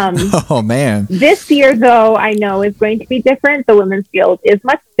 Oh man. This year, though, I know is going to be different. The women's field is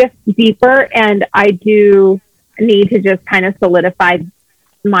much deeper, and I do need to just kind of solidify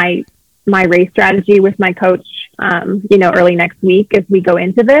my race strategy with my coach, early next week as we go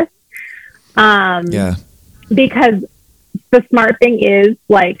into this. Because the smart thing is,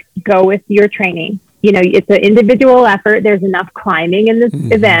 like, go with your training. You know, it's an individual effort. There's enough climbing in this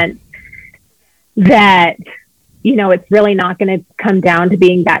event that, you know, it's really not going to come down to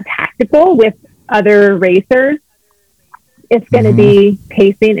being that tactical with other racers. It's going to be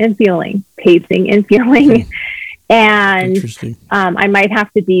pacing and fueling. And I might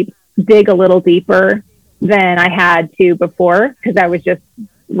have to dig a little deeper than I had to before, because I was just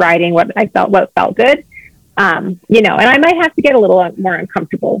riding what felt good. And I might have to get a little more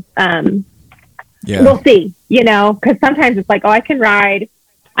uncomfortable. We'll see, because sometimes it's like, oh, I can ride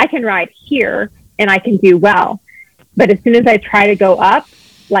here and I can do well. But as soon as I try to go up,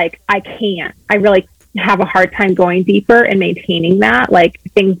 like, I can't. I really have a hard time going deeper and maintaining that. Like,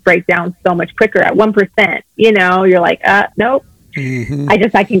 things break down so much quicker at 1%. You're like, nope.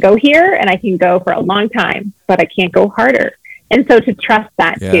 I can go here and I can go for a long time, but I can't go harder. And so to trust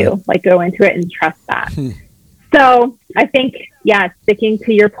that too, like, go into it and trust that. So I think, sticking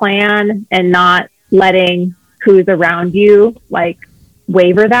to your plan and not letting who's around you, like,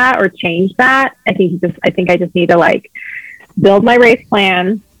 waver that or change that. I think I just need to, like, build my race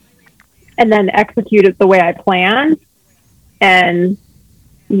plan and then execute it the way I planned, and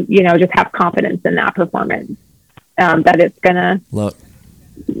just have confidence in that performance, that it's gonna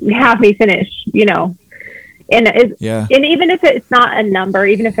have me finish, and even if it's not a number,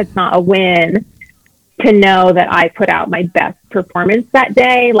 even if it's not a win, to know that I put out my best performance that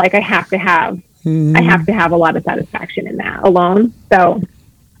day. Like, I have to have a lot of satisfaction in that alone. So,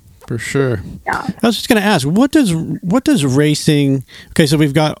 for sure. Yeah. I was just going to ask, what does racing? Okay, so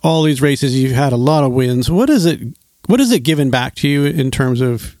we've got all these races. You've had a lot of wins. What is it given back to you in terms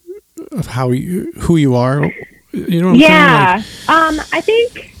of who you are? You know what I'm saying?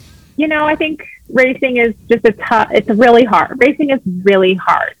 I think racing is just it's really hard. Racing is really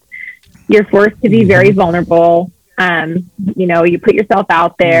hard. You're forced to be very vulnerable. You know, you put yourself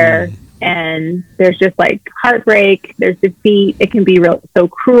out there and there's just like heartbreak, there's defeat. It can be so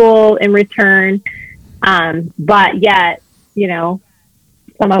cruel in return. But yet, you know,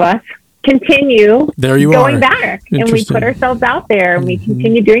 some of us continue going back and we put ourselves out there and we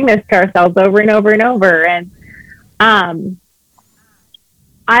continue doing this to ourselves over and over and over. And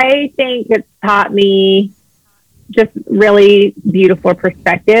I think it's taught me just really beautiful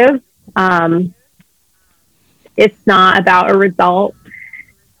perspective. It's not about a result.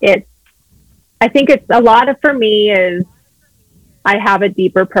 I think it's a lot of, for me, is I have a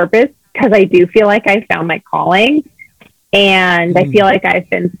deeper purpose because I do feel like I found my calling and I feel like I've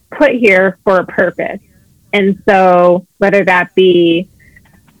been put here for a purpose. And so whether that be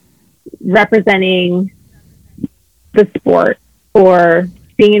representing the sport or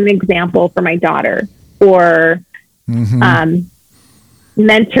being an example for my daughter or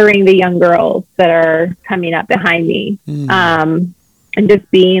mentoring the young girls that are coming up behind me, and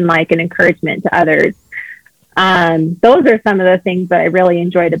just being like an encouragement to others. Those are some of the things that I really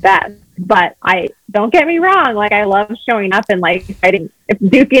enjoy the best. But don't get me wrong, like I love showing up and like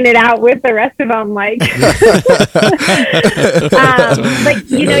duking it out with the rest of them. Like, like,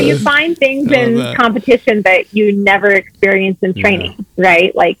 you know, you find things in competition that you never experience in training,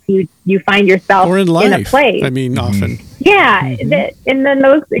 right? Like you find yourself or in life, in a place. I mean, often. Yeah. And then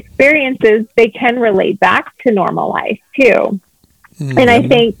those experiences, they can relate back to normal life too. And I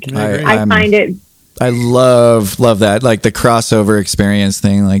think I find it. I love that, like the crossover experience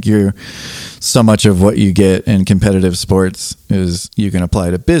thing. Like so much of what you get in competitive sports is you can apply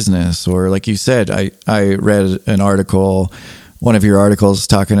to business, or like you said, I read an article, one of your articles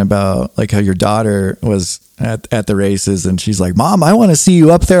talking about like how your daughter was at the races and she's like, Mom, I want to see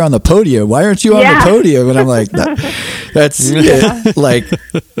you up there on the podium. Why aren't you on the podium? And I'm like, that's like,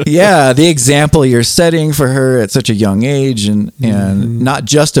 the example you're setting for her at such a young age, and not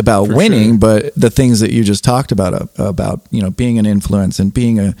just about winning, but the things that you just talked about, you know, being an influence and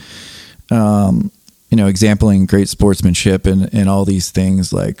being a, you know, exempling great sportsmanship and all these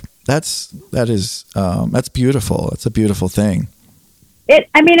things. Like that's beautiful. It's a beautiful thing.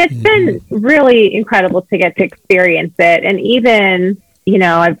 It's been really incredible to get to experience it. And even, you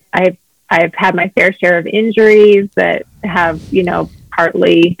know, I've had my fair share of injuries that have, you know,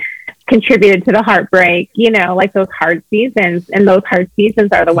 partly contributed to the heartbreak, you know, like those hard seasons. And those hard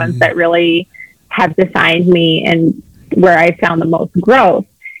seasons are the ones that really have defined me and where I found the most growth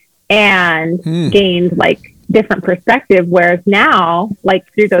and gained like different perspective. Whereas now,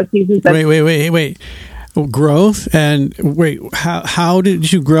 like through those seasons. Wait. Growth and how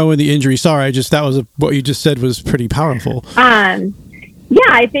did you grow in the injury? Sorry, what you just said was pretty powerful.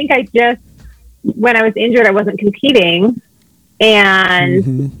 I think when I was injured, I wasn't competing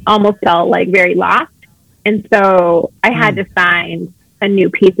and almost felt like very lost. And so I had to find a new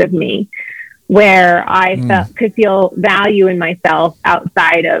piece of me where I could feel value in myself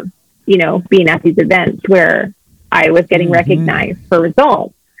outside of, you know, being at these events where I was getting recognized for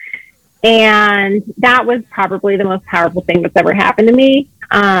results. And that was probably the most powerful thing that's ever happened to me,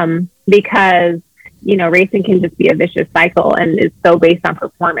 because, you know, racing can just be a vicious cycle and is so based on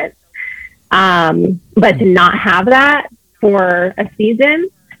performance. But to not have that for a season,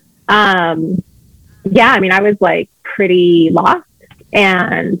 I was like pretty lost.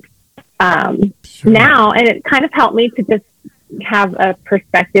 And now, and it kind of helped me to just have a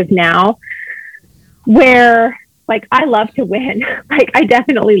perspective now where, like, I love to win. Like, I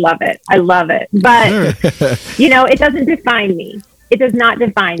definitely love it. I love it. But, you know, it doesn't define me. It does not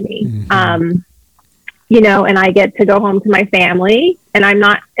define me. You know, and I get to go home to my family, and I'm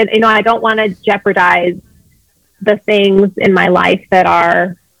not, and, you know, I don't want to jeopardize the things in my life that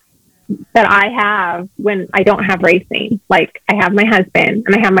I have when I don't have racing. Like, I have my husband,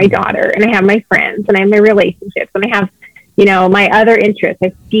 and I have my daughter, and I have my friends, and I have my relationships, and I have, you know, my other interests.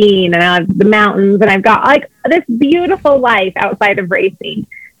 I skiing, and I have the mountains, and I've got like this beautiful life outside of racing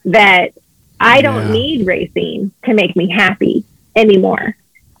that I don't need racing to make me happy anymore.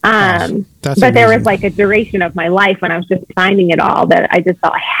 But there was like a duration of my life when I was just finding it all that I just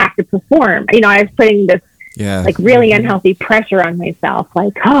felt I have to perform. You know, I was putting this like really unhealthy pressure on myself.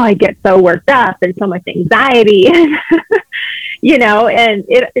 Like, oh, I get so worked up and so much anxiety, you know, and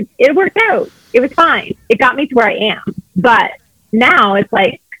it worked out. It was fine. It got me to where I am. But now it's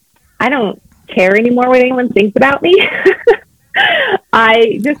like, I don't care anymore what anyone thinks about me.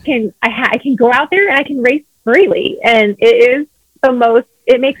 I just I can go out there and I can race freely. And it is the most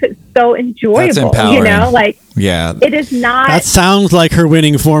it makes it so enjoyable, empowering. you know, like Yeah. it is not, That sounds like her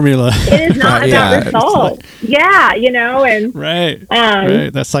winning formula. it is not Yeah, about results. Yeah. You know, and, Right. Right.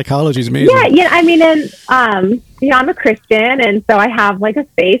 That psychology is amazing. yeah, I mean, and you know, I'm a Christian, and so I have like a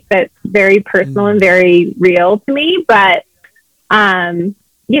faith that's very personal and very real to me. But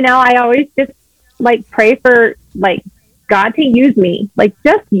you know, I always just like pray for like God to use me, like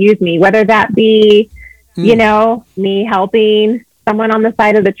just use me, whether that be you know, me helping someone on the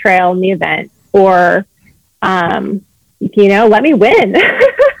side of the trail in the event, or you know, let me win,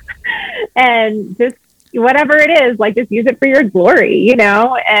 and just whatever it is, like just use it for your glory, you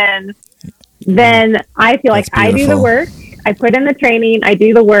know. And then I feel like I do the work, I put in the training, I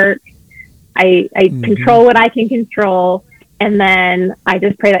do the work, I control what I can control, and then I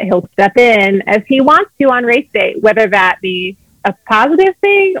just pray that he'll step in as he wants to on race day, whether that be a positive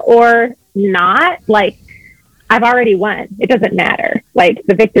thing or not. Like, I've already won. It doesn't matter. Like,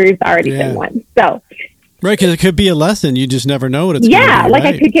 the victory's already been won. So, right, because it could be a lesson. You just never know what it's yeah, gonna be, like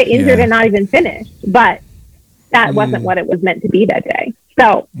right? I could get injured and not even finish, but that wasn't what it was meant to be that day.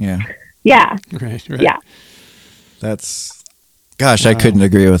 So, Yeah. Right. yeah. That's, gosh, I couldn't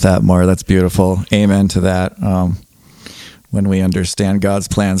agree with that more. That's beautiful. Amen to that. When we understand God's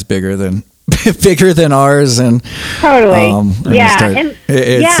plans bigger than ours, and Totally. and Yeah. start- And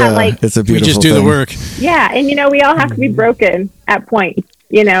it's yeah, like, it's a We beautiful just do the thing. work. yeah. And, you know, we all have to be broken at points,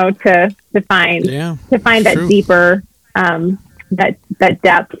 you know, to find that True. deeper, that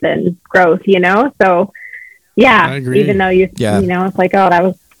depth and growth, you know? So, yeah, I agree. even though you know, it's like, oh, that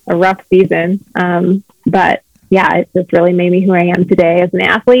was a rough season. But yeah, it just really made me who I am today as an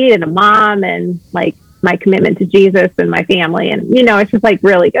athlete and a mom, and like my commitment to Jesus and my family. And, you know, it's just like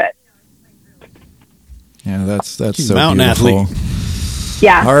really good. Yeah, that's She's so a mountain beautiful. athlete.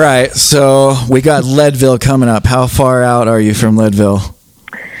 Yeah. All right, so we got Leadville coming up. How far out are you from Leadville?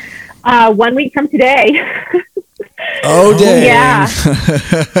 1 week from today. Oh, dang. Yeah.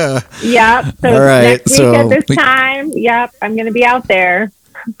 Yep. So All right, next week so at this time, yep, I'm going to be out there.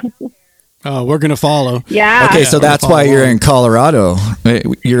 Oh, we're gonna follow. Yeah. Okay, so we're that's gonna why follow you're along. in Colorado.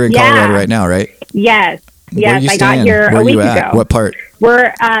 You're in Yeah. Colorado right now, right? Yes. Where Yes. you I got staying? here Where a week you at? ago. What part?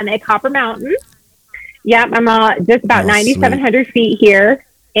 We're at Copper Mountain. Yep. I'm just about Oh, 9,700 feet here.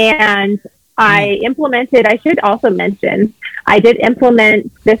 And I should also mention, I did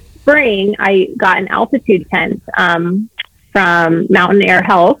implement this spring. I got an altitude tent from Mountain Air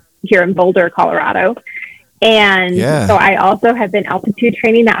Health here in Boulder, Colorado. And so I also have been altitude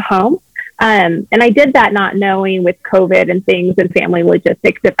training at home. And I did that not knowing with COVID and things and family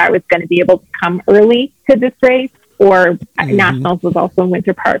logistics if I was going to be able to come early to this race, or Nationals was also in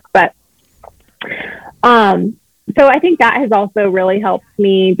Winter Park. But so I think that has also really helped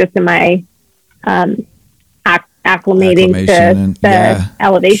me just in my acclimating to the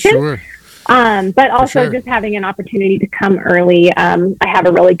elevation. Sure. But also sure. just having an opportunity to come early. I have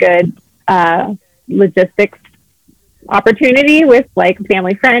a really good logistics opportunity with like a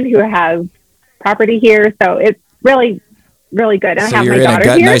family friend who has property here. So it's really, really good. And So I have you're my in daughter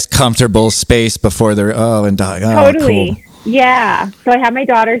a here. nice, comfortable space before they're Totally. Cool. Yeah. So I have my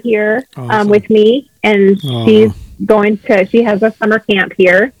daughter here Awesome. with me, and she's she has a summer camp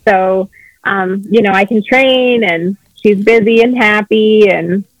here. So, you know, I can train, and she's busy and happy,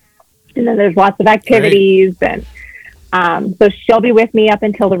 and then there's lots of activities. Great. And so she'll be with me up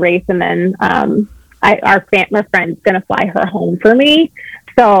until the race. And then our friend's going to fly her home for me.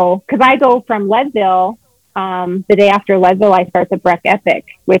 So, because I go from Leadville, the day after Leadville, I start the Breck Epic,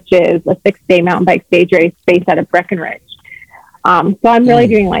 which is a 6-day mountain bike stage race based out of Breckenridge. So I'm really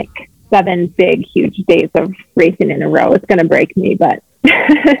doing like 7 big, huge days of racing in a row. It's going to break me, but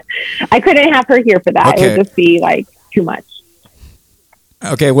I couldn't have her here for that. Okay. It would just be like too much.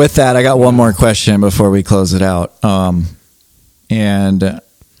 Okay, with that, I got one more question before we close it out. And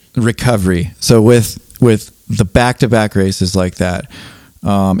recovery. So with the back-to-back races like that,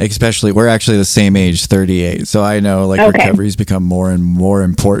 especially, we're actually the same age, 38. So I know recovery's become more and more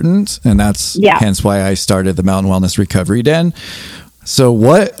important, and that's hence why I started the Mountain Wellness Recovery Den. So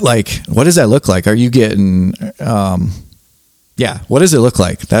what does that look like? Are you getting, what does it look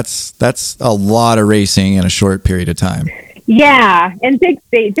like? That's a lot of racing in a short period of time. Yeah. And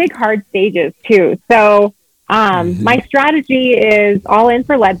big hard stages too. So, my strategy is all in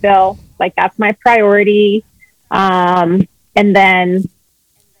for Leadville. Like that's my priority. And then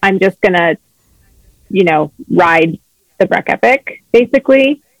I'm just going to, ride the Breck Epic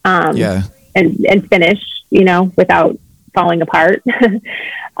basically. And finish, without falling apart.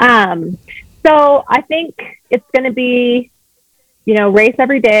 So I think it's going to be, race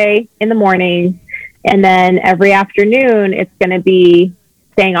every day in the morning. And then every afternoon it's going to be,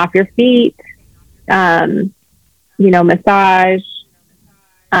 staying off your feet, massage,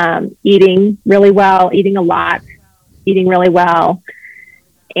 eating really well, eating a lot, eating really well,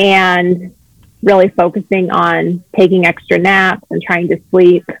 and really focusing on taking extra naps and trying to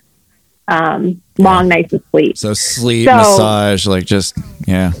sleep, long nights of sleep. So sleep, massage, like just,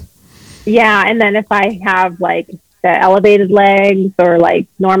 yeah. Yeah. And then if I have like the elevated legs or like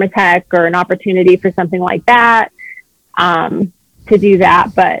Normatec or an opportunity for something like that, to do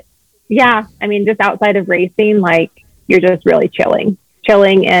that. But yeah, I mean, just outside of racing, like you're just really chilling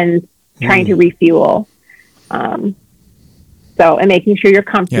and trying to refuel. And making sure you're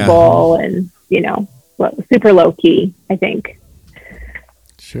comfortable and, super low key, I think.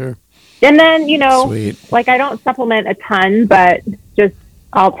 Sure. And then, Sweet. like I don't supplement a ton, but just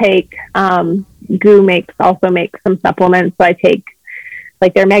I'll take, GU also makes some supplements. So I take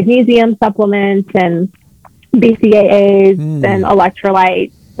like their magnesium supplements and BCAAs and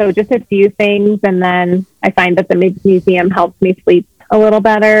electrolytes. So just a few things. And then I find that the magnesium helps me sleep a little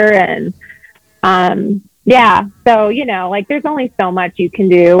better. And, yeah, so, like there's only so much you can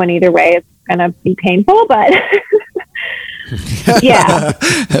do. And either way, it's going to be painful, but yeah.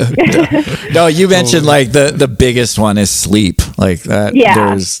 No, you mentioned like the biggest one is sleep, like that. Yeah.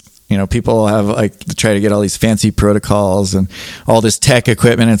 There's, people have like try to get all these fancy protocols and all this tech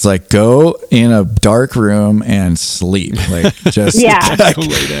equipment. It's like, go in a dark room and sleep. Like just Lay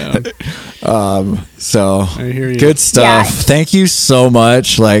down. So I hear you. Good stuff. Yeah. Thank you so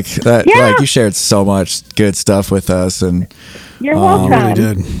much. Like that, like you shared so much good stuff with us, and You're welcome. Really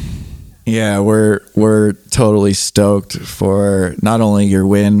did. yeah, we're totally stoked for not only your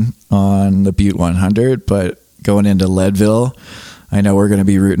win on the Butte 100, but going into Leadville. I know we're going to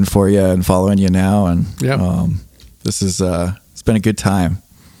be rooting for you and following you now, and this is it's been a good time.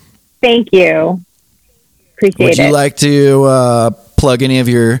 Thank you. Appreciate Would it. you like to plug any of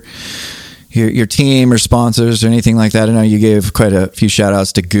your team or sponsors or anything like that? I know you gave quite a few shout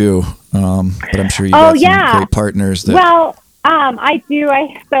outs to GU, but I'm sure you got some great partners. I do.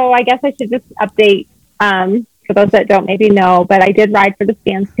 So I guess I should just update for those that don't maybe know, but I did ride for the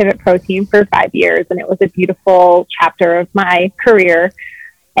Stance Pivot Pro Team for 5 years, and it was a beautiful chapter of my career.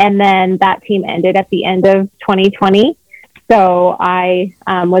 And then that team ended at the end of 2020. So I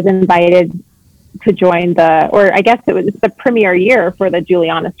was invited to join I guess it was the premier year for the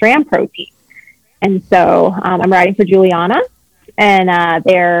Juliana SRAM Pro Team. And so I'm riding for Juliana, and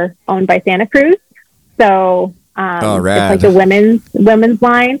they're owned by Santa Cruz. So it's like the women's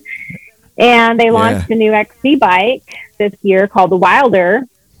line. And they launched a new XC bike this year called the Wilder.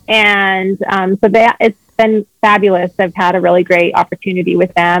 And so it's been fabulous. I've had a really great opportunity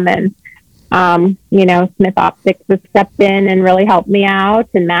with them. And, Smith Optics has stepped in and really helped me out,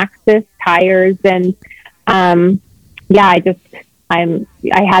 and Maxxis tires. And I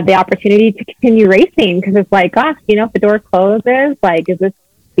had the opportunity to continue racing, because it's like, gosh, if the door closes, like, is this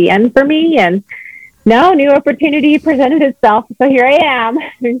the end for me? And no, new opportunity presented itself. So here I am.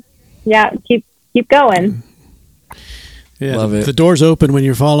 Yeah, keep going. Yeah, love it. The door's open when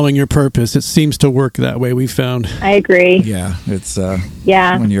you're following your purpose. It seems to work that way, we found. I agree. Yeah, it's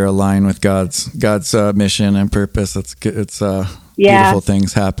when you're aligned with God's mission and purpose, it's beautiful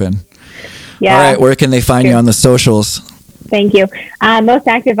things happen. Yeah. All right, where can they find you on the socials? Thank you. Most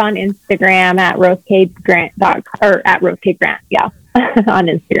active on Instagram at RoseCadeGrant, or at RoseCadeGrant. Yeah, on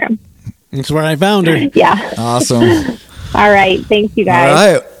Instagram. That's where I found her. Yeah. Awesome. All right. Thanks, you guys. All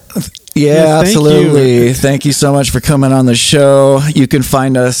right. Yeah, thank absolutely. you. Thank you so much for coming on the show. You can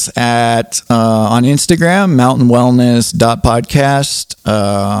find us on Instagram,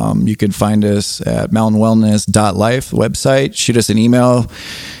 mountainwellness.podcast. You can find us at mountainwellness.life, the website. Shoot us an email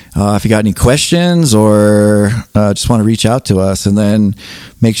if you got any questions or just want to reach out to us. And then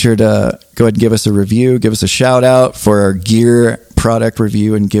make sure to go ahead and give us a review, give us a shout out for our gear product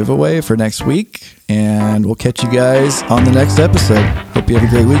review and giveaway for next week. And we'll catch you guys on the next episode. Hope you have a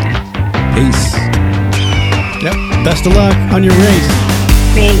great week. Peace. Yep. Best of luck on your race.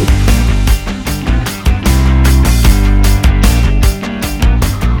 Thanks.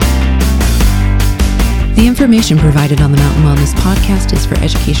 The information provided on the Mountain Wellness podcast is for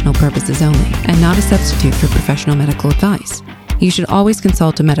educational purposes only and not a substitute for professional medical advice. You should always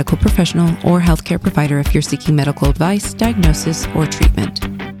consult a medical professional or healthcare provider if you're seeking medical advice, diagnosis, or treatment.